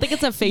 I don't think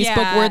it's a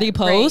Facebook worthy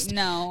post. Right,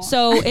 no.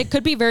 So it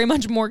could be very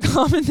much more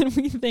common than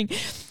we think.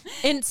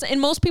 And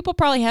most people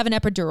probably have an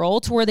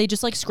epidural to where they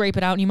just like scrape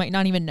it out and you might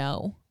not even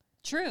know.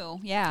 True.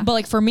 Yeah. But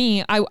like for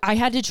me, I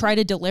had to try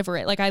to deliver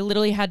it. Like I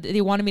literally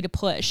they wanted me to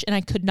push and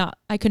I could not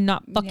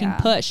fucking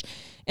push.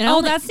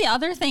 And that's the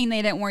other thing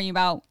they didn't warn you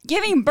about.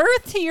 Giving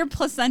birth to your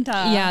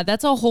placenta. Yeah.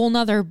 That's a whole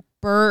nother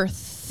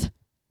birth.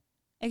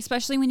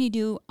 Especially when you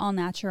do all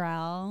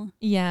natural.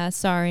 Yeah.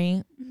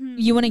 Sorry. Mm-hmm.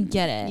 You wouldn't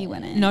get it. You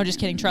wouldn't. No, just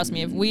kidding. Trust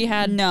me. If we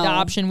had the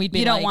option, we'd be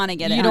you don't want to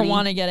get it. You don't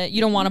want to get it.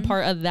 You don't want a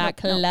part of that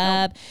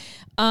club.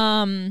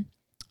 Nope.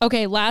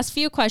 Okay. Last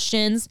few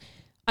questions.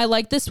 I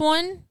like this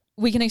one.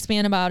 We can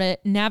expand about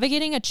it.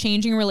 Navigating a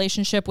changing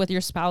relationship with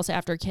your spouse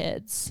after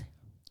kids.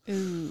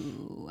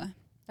 Ooh,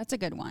 that's a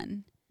good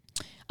one.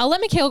 I'll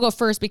let Mikhail go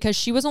first because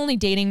she was only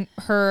dating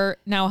her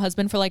now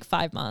husband for like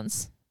 5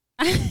 months.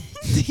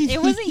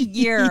 It was a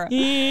year.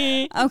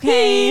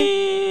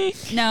 Okay.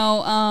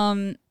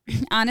 No,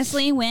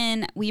 honestly,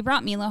 when we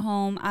brought Mila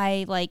home,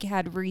 I like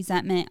had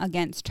resentment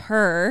against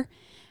her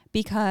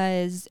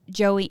because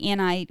Joey and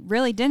I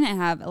really didn't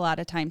have a lot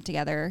of time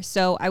together.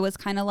 So I was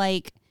kind of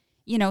like,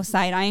 you know,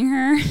 side-eyeing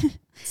her.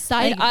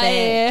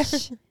 Side-eye.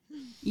 Bitch,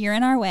 you're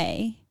in our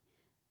way.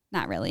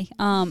 Not really.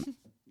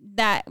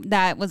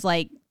 That was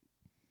like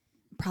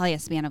probably a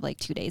span of like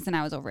 2 days and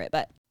I was over it.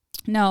 But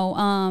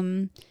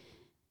no,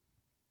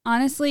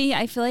 Honestly,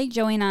 I feel like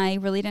Joey and I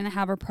really didn't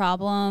have a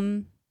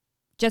problem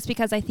just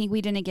because I think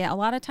we didn't get a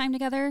lot of time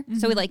together.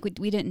 So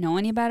we didn't know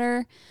any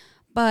better.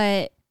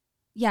 But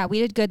yeah, we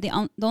did good.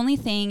 The only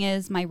thing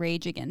is my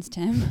rage against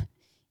him,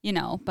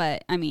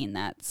 but I mean,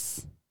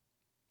 that's,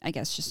 I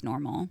guess, just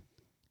normal.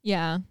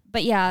 Yeah.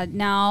 But yeah,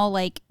 now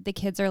like the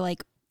kids are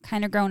like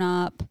kind of grown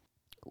up.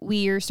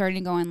 We're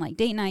starting to go on like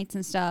date nights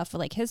and stuff with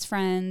like his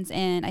friends.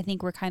 And I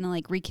think we're kind of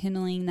like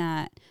rekindling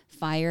that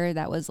fire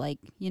that was like,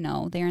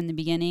 there in the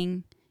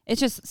beginning. It's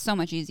just so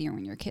much easier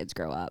when your kids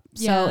grow up.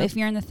 Yeah. So if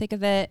you're in the thick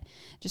of it,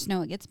 just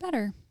know it gets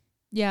better.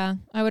 Yeah,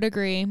 I would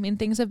agree. I mean,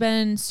 things have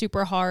been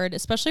super hard,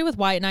 especially with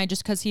Wyatt and I,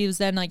 just because he was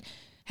then like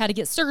had to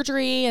get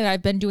surgery and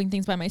I've been doing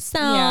things by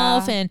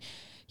myself. And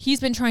he's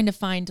been trying to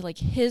find like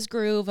his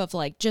groove of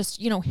like just,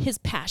 his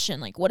passion.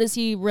 Like, what does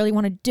he really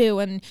want to do?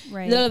 And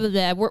blah, blah,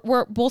 blah.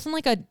 We're both in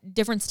like a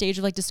different stage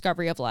of like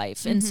discovery of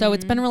life. And so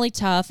it's been really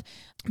tough,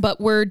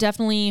 but we're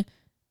definitely,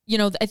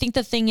 I think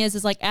the thing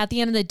is like at the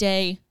end of the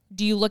day,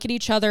 do you look at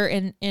each other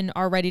and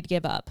are ready to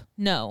give up?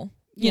 No.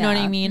 You know what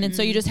I mean? And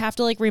so you just have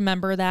to like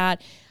remember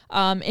that.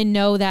 And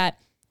know that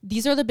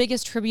these are the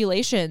biggest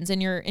tribulations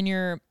in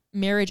your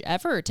marriage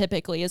ever,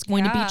 typically, is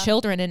going to be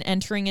children and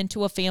entering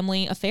into a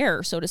family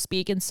affair, so to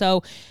speak. And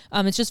so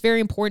it's just very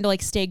important to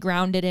like stay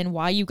grounded in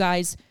why you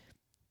guys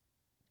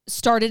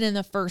started in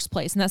the first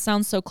place. And that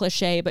sounds so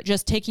cliche, but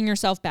just taking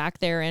yourself back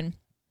there and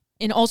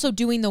also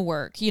doing the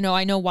work.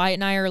 I know Wyatt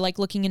and I are like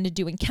looking into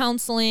doing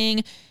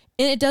counseling.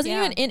 And it doesn't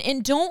even,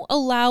 and don't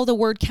allow the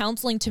word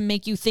counseling to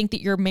make you think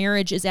that your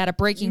marriage is at a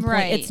breaking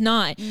point. It's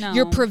not. No.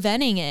 You're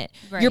preventing it.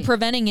 You're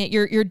preventing it.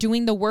 You're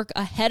doing the work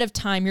ahead of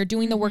time. You're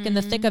doing the work in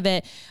the thick of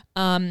it.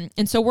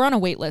 And so we're on a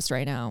wait list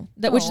right now,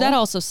 which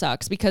also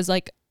sucks because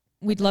like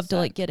we'd love to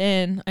like get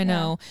in. I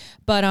know.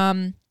 But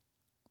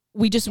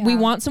we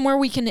want somewhere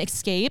we can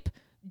escape,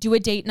 do a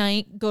date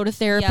night, go to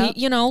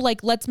therapy,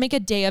 like let's make a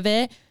day of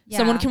it. Yeah.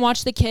 Someone can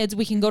watch the kids.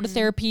 We can go to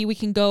therapy. We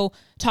can go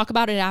talk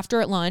about it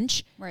after at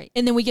lunch. Right.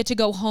 And then we get to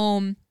go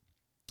home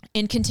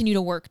and continue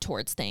to work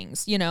towards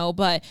things,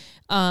 but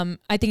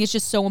I think it's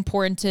just so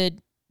important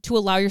to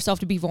allow yourself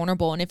to be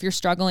vulnerable. And if you're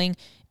struggling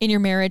in your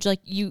marriage,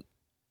 like you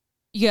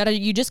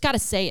just got to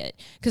say it,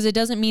 because it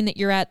doesn't mean that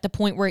you're at the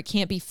point where it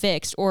can't be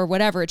fixed or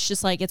whatever. It's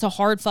just like, it's a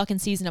hard fucking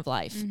season of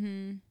life.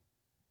 And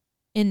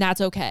that's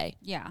okay.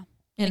 Yeah.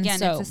 And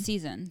again, it's a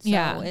season.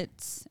 So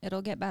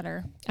it'll get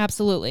better.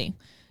 Absolutely.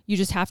 You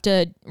just have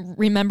to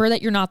remember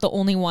that you're not the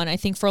only one. I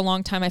think for a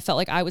long time I felt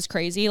like I was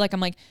crazy. Like, I'm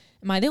like,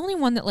 am I the only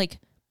one that like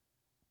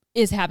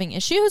is having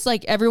issues?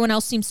 Like everyone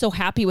else seems so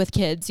happy with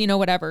kids,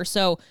 whatever.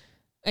 So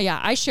yeah,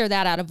 I share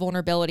that out of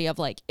vulnerability of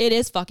like, it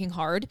is fucking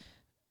hard,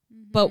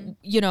 but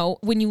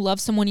when you love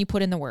someone, you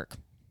put in the work.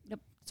 Yep.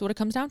 That's what it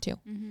comes down to.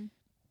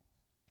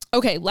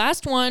 Okay.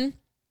 Last one.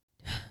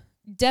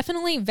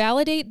 Definitely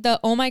validate the,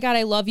 oh my God,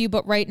 I love you,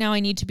 but right now I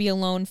need to be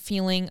alone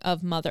feeling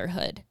of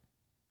motherhood.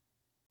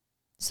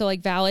 So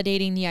like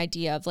validating the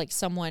idea of like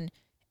someone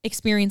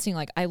experiencing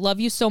like, I love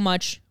you so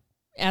much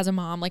as a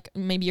mom, like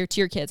maybe you're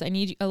to your kids.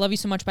 I love you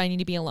so much, but I need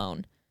to be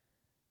alone.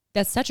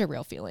 That's such a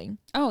real feeling.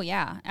 Oh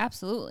yeah,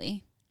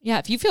 absolutely. Yeah.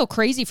 If you feel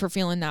crazy for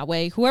feeling that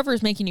way, whoever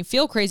is making you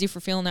feel crazy for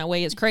feeling that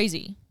way is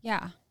crazy.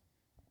 Yeah.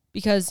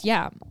 Because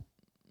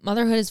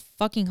motherhood is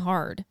fucking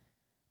hard.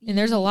 And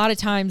there's a lot of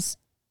times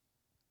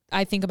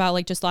I think about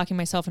like just locking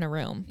myself in a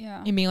room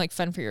and being like,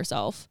 fend for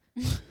yourself.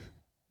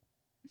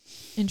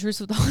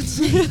 Intrusive thoughts.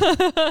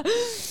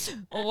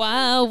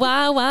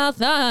 Wild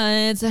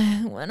thoughts.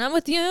 When I'm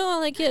with you,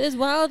 all I get is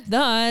wild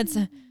thoughts.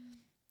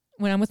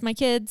 When I'm with my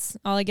kids,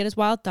 all I get is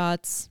wild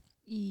thoughts.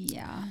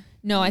 Yeah.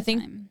 No, I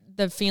think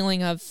the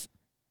feeling of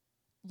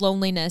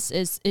loneliness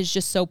is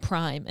just so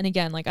prime. And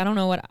again, like I don't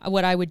know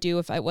what I would do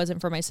if it wasn't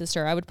for my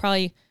sister. I would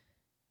probably,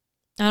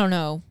 I don't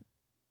know.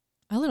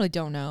 I literally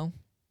don't know.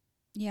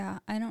 Yeah,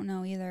 I don't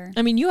know either.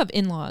 I mean, you have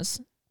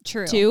in-laws.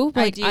 True. Too.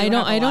 Like I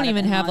don't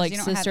even have like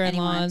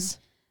sister-in-laws.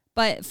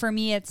 But for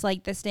me, it's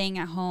like the staying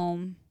at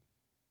home,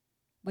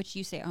 which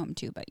you stay at home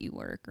too, but you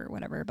work or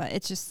whatever. But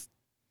it's just,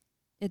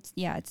 it's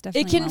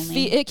definitely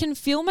lonely. It can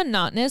feel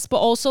monotonous, but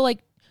also like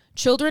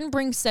children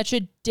bring such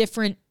a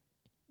different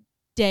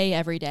day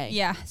every day.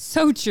 Yeah,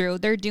 so true.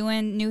 They're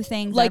doing new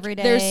things like, every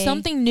day. There's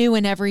something new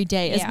in every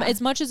day. As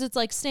much as it's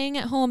like staying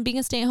at home, being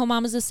a stay-at-home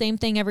mom is the same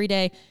thing every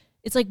day.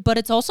 It's like, but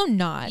it's also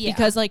not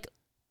because like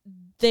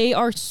they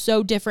are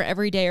so different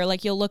every day. Or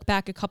like you'll look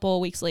back a couple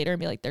of weeks later and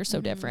be like, they're so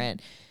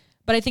different.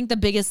 But I think the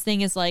biggest thing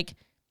is like,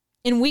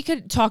 and we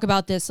could talk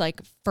about this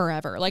like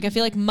forever. Like I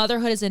feel like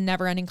motherhood is a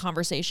never ending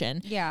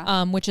conversation.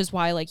 Yeah. Which is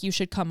why like you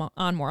should come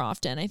on more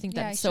often. I think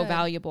that's so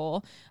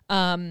valuable.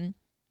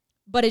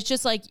 But it's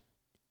just like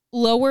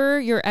lower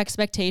your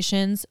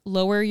expectations,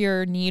 lower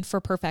your need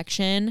for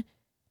perfection,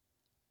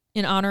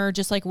 and honor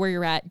just like where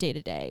you're at day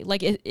to day.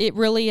 Like it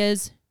really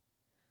is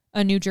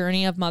a new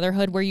journey of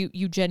motherhood where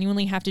you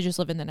genuinely have to just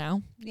live in the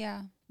now.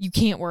 Yeah. You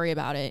can't worry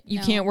about it.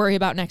 You can't worry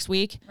about next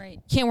week. Right.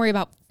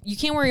 You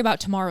can't worry about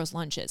tomorrow's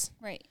lunches.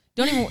 Right.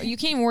 You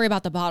can't even worry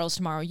about the bottles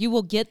tomorrow. You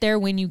will get there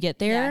when you get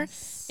there,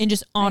 and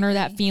just honor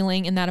that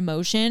feeling and that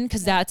emotion,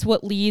 because that's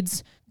what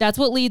leads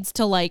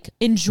to like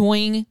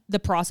enjoying the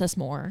process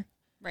more.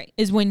 Right.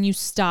 Is when you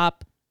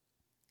stop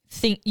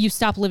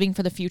living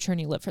for the future and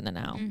you live for the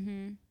now.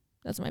 Mm-hmm.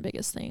 That's my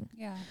biggest thing.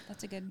 Yeah,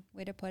 that's a good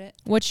way to put it.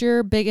 What's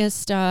your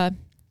biggest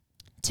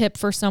tip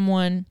for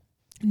someone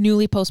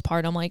newly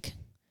postpartum, like,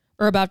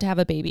 or about to have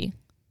a baby?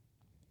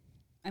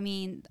 I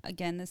mean,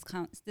 again,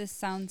 this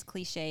sounds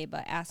cliche,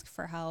 but ask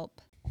for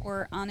help,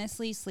 or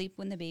honestly sleep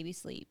when the baby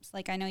sleeps.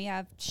 Like, I know you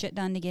have shit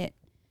done to get.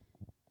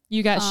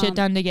 You got shit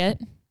done to get?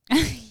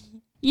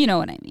 You know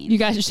what I mean. You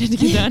got shit to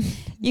get done.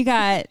 You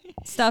got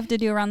stuff to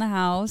do around the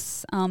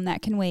house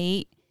that can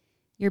wait.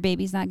 Your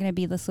baby's not going to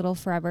be this little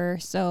forever,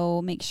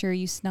 so make sure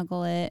you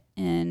snuggle it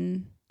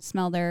and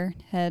smell their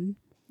head.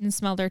 And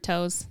smell their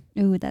toes.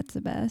 Ooh, that's the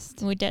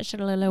best. Ooh, that's a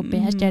little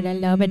best. I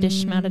love it, the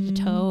smell of the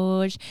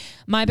toes.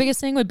 My biggest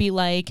thing would be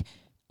like,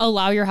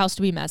 allow your house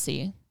to be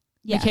messy.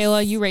 Yes.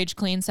 Michaela, you rage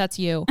cleans. That's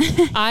you.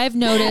 I've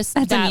noticed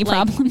that's that a me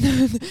problem.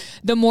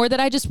 The more that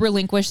I just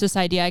relinquish this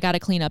idea, I got to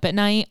clean up at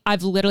night,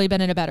 I've literally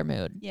been in a better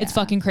mood. Yeah. It's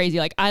fucking crazy.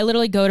 Like, I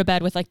literally go to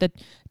bed with like the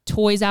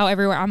toys out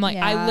everywhere. I'm like,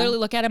 I literally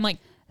look at it, I'm like,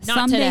 not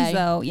some today. Days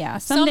though, yeah.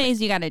 Some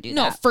days you got to do that.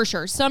 No, for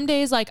sure. Some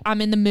days, like, I'm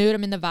in the mood,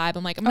 I'm in the vibe.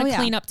 I'm like, I'm going to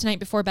clean up tonight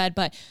before bed.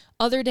 But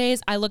other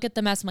days, I look at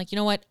the mess, I'm like, you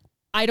know what?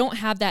 I don't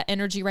have that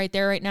energy right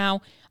there right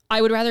now.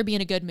 I would rather be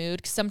in a good mood.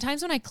 Because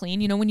sometimes when I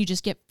clean, you know, when you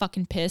just get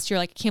fucking pissed, you're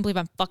like, I can't believe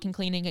I'm fucking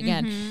cleaning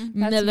again.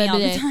 Mm-hmm. That's me all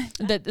the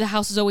time. The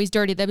house is always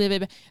dirty.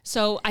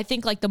 So I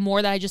think, like, the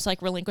more that I just,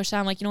 like, relinquish that,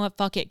 I'm like, you know what?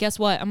 Fuck it. Guess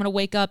what? I'm going to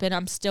wake up and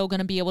I'm still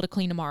going to be able to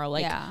clean tomorrow.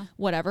 Like,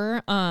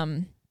 whatever.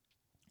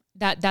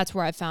 That's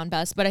where I've found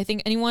best. But I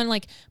think anyone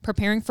like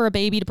preparing for a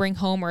baby to bring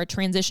home or a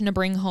transition to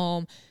bring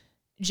home,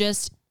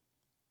 just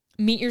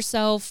meet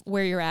yourself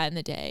where you're at in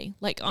the day.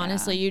 Like,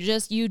 honestly, you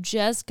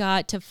just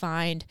got to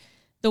find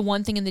the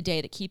one thing in the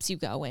day that keeps you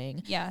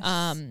going.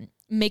 Yes.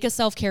 Make a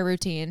self-care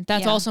routine.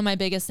 That's also my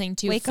biggest thing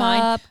too. Wake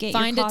up,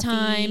 find a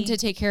time to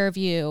take care of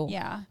you.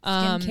 Yeah.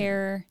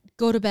 Skincare.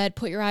 Go to bed,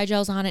 put your eye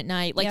gels on at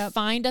night. Like,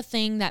 find a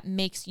thing that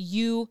makes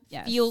you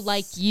feel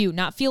like you,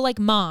 not feel like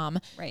mom,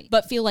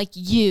 but feel like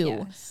you.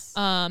 Yes.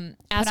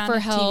 Ask for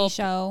help. TV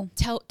show.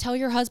 Tell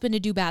your husband to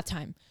do bath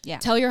time. Yeah.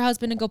 Tell your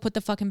husband to go put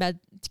the fucking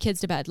kids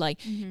to bed.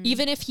 Like,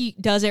 even if he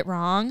does it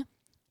wrong,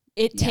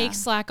 it takes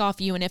slack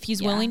off you. And if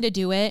he's willing to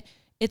do it,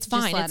 it's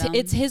fine.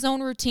 It's his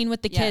own routine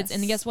with the kids.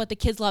 And guess what? The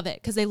kids love it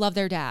because they love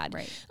their dad.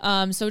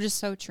 Right. So just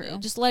so true.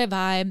 Just let it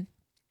vibe.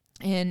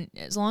 And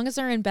as long as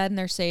they're in bed and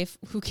they're safe,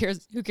 who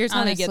cares? Who cares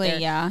how they get there?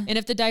 Yeah. And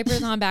if the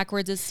diaper's on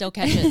backwards, it still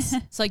catches.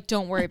 It's like,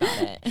 don't worry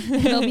about it.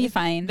 They'll be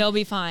fine. They'll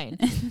be fine.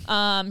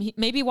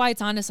 Maybe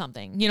Wyatt's onto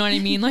something. You know what I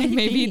mean? Like,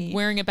 maybe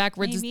wearing it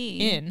backwards is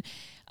in.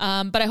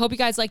 But I hope you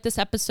guys like this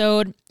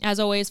episode. As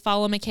always,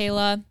 follow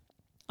Michaela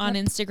on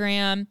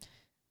Instagram.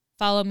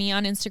 Follow me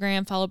on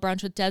Instagram. Follow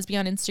Brunch with Desby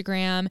on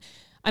Instagram.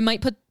 I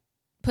might put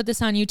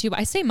this on YouTube.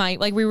 I say might,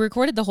 like, we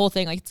recorded the whole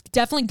thing. Like, it's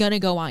definitely gonna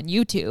go on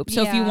YouTube.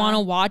 So if you want to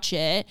watch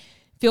it,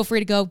 feel free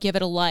to go give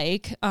it a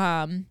like.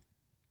 And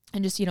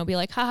just, you know, be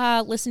like,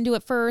 haha, listen to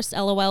it first.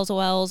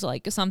 LOLs,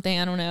 like something,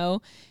 I don't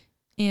know.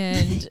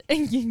 And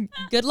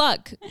good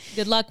luck.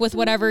 Good luck with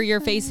whatever you're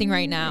facing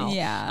right now.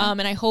 Yeah.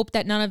 And I hope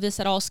that none of this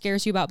at all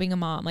scares you about being a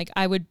mom. Like,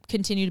 I would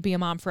continue to be a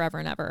mom forever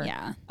and ever.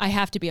 Yeah. I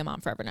have to be a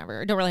mom forever and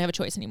ever. I don't really have a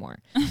choice anymore.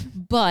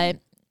 But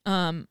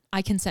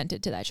I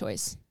consented to that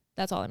choice.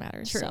 That's all that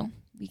matters. True. So.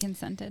 We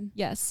consented.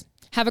 Yes.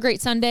 Have a great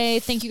Sunday.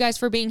 Thank you guys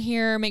for being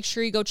here. Make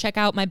sure you go check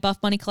out my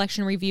Buff Bunny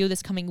collection review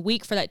this coming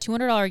week for that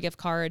 $200 gift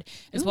card,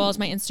 as well as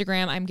my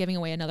Instagram. I'm giving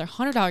away another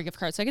 $100 gift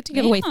card. So I get to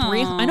give away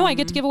I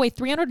get to give away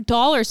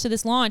 $300 to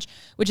this launch,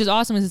 which is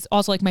awesome. It's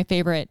also like my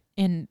favorite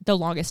in the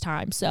longest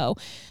time. So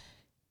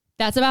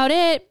that's about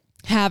it.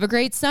 Have a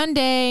great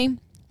Sunday.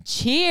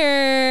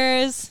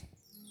 Cheers.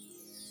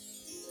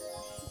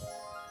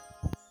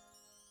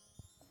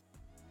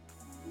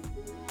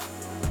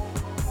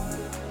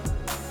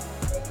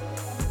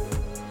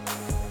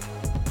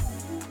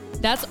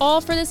 That's all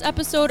for this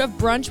episode of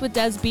Brunch with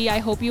Desby. I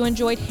hope you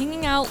enjoyed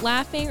hanging out,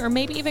 laughing, or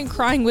maybe even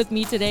crying with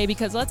me today,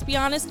 because let's be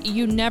honest,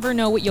 you never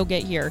know what you'll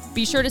get here.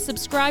 Be sure to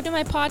subscribe to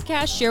my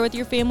podcast, share with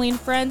your family and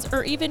friends,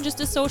 or even just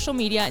to social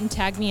media and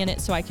tag me in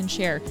it so I can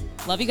share.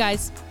 Love you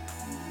guys.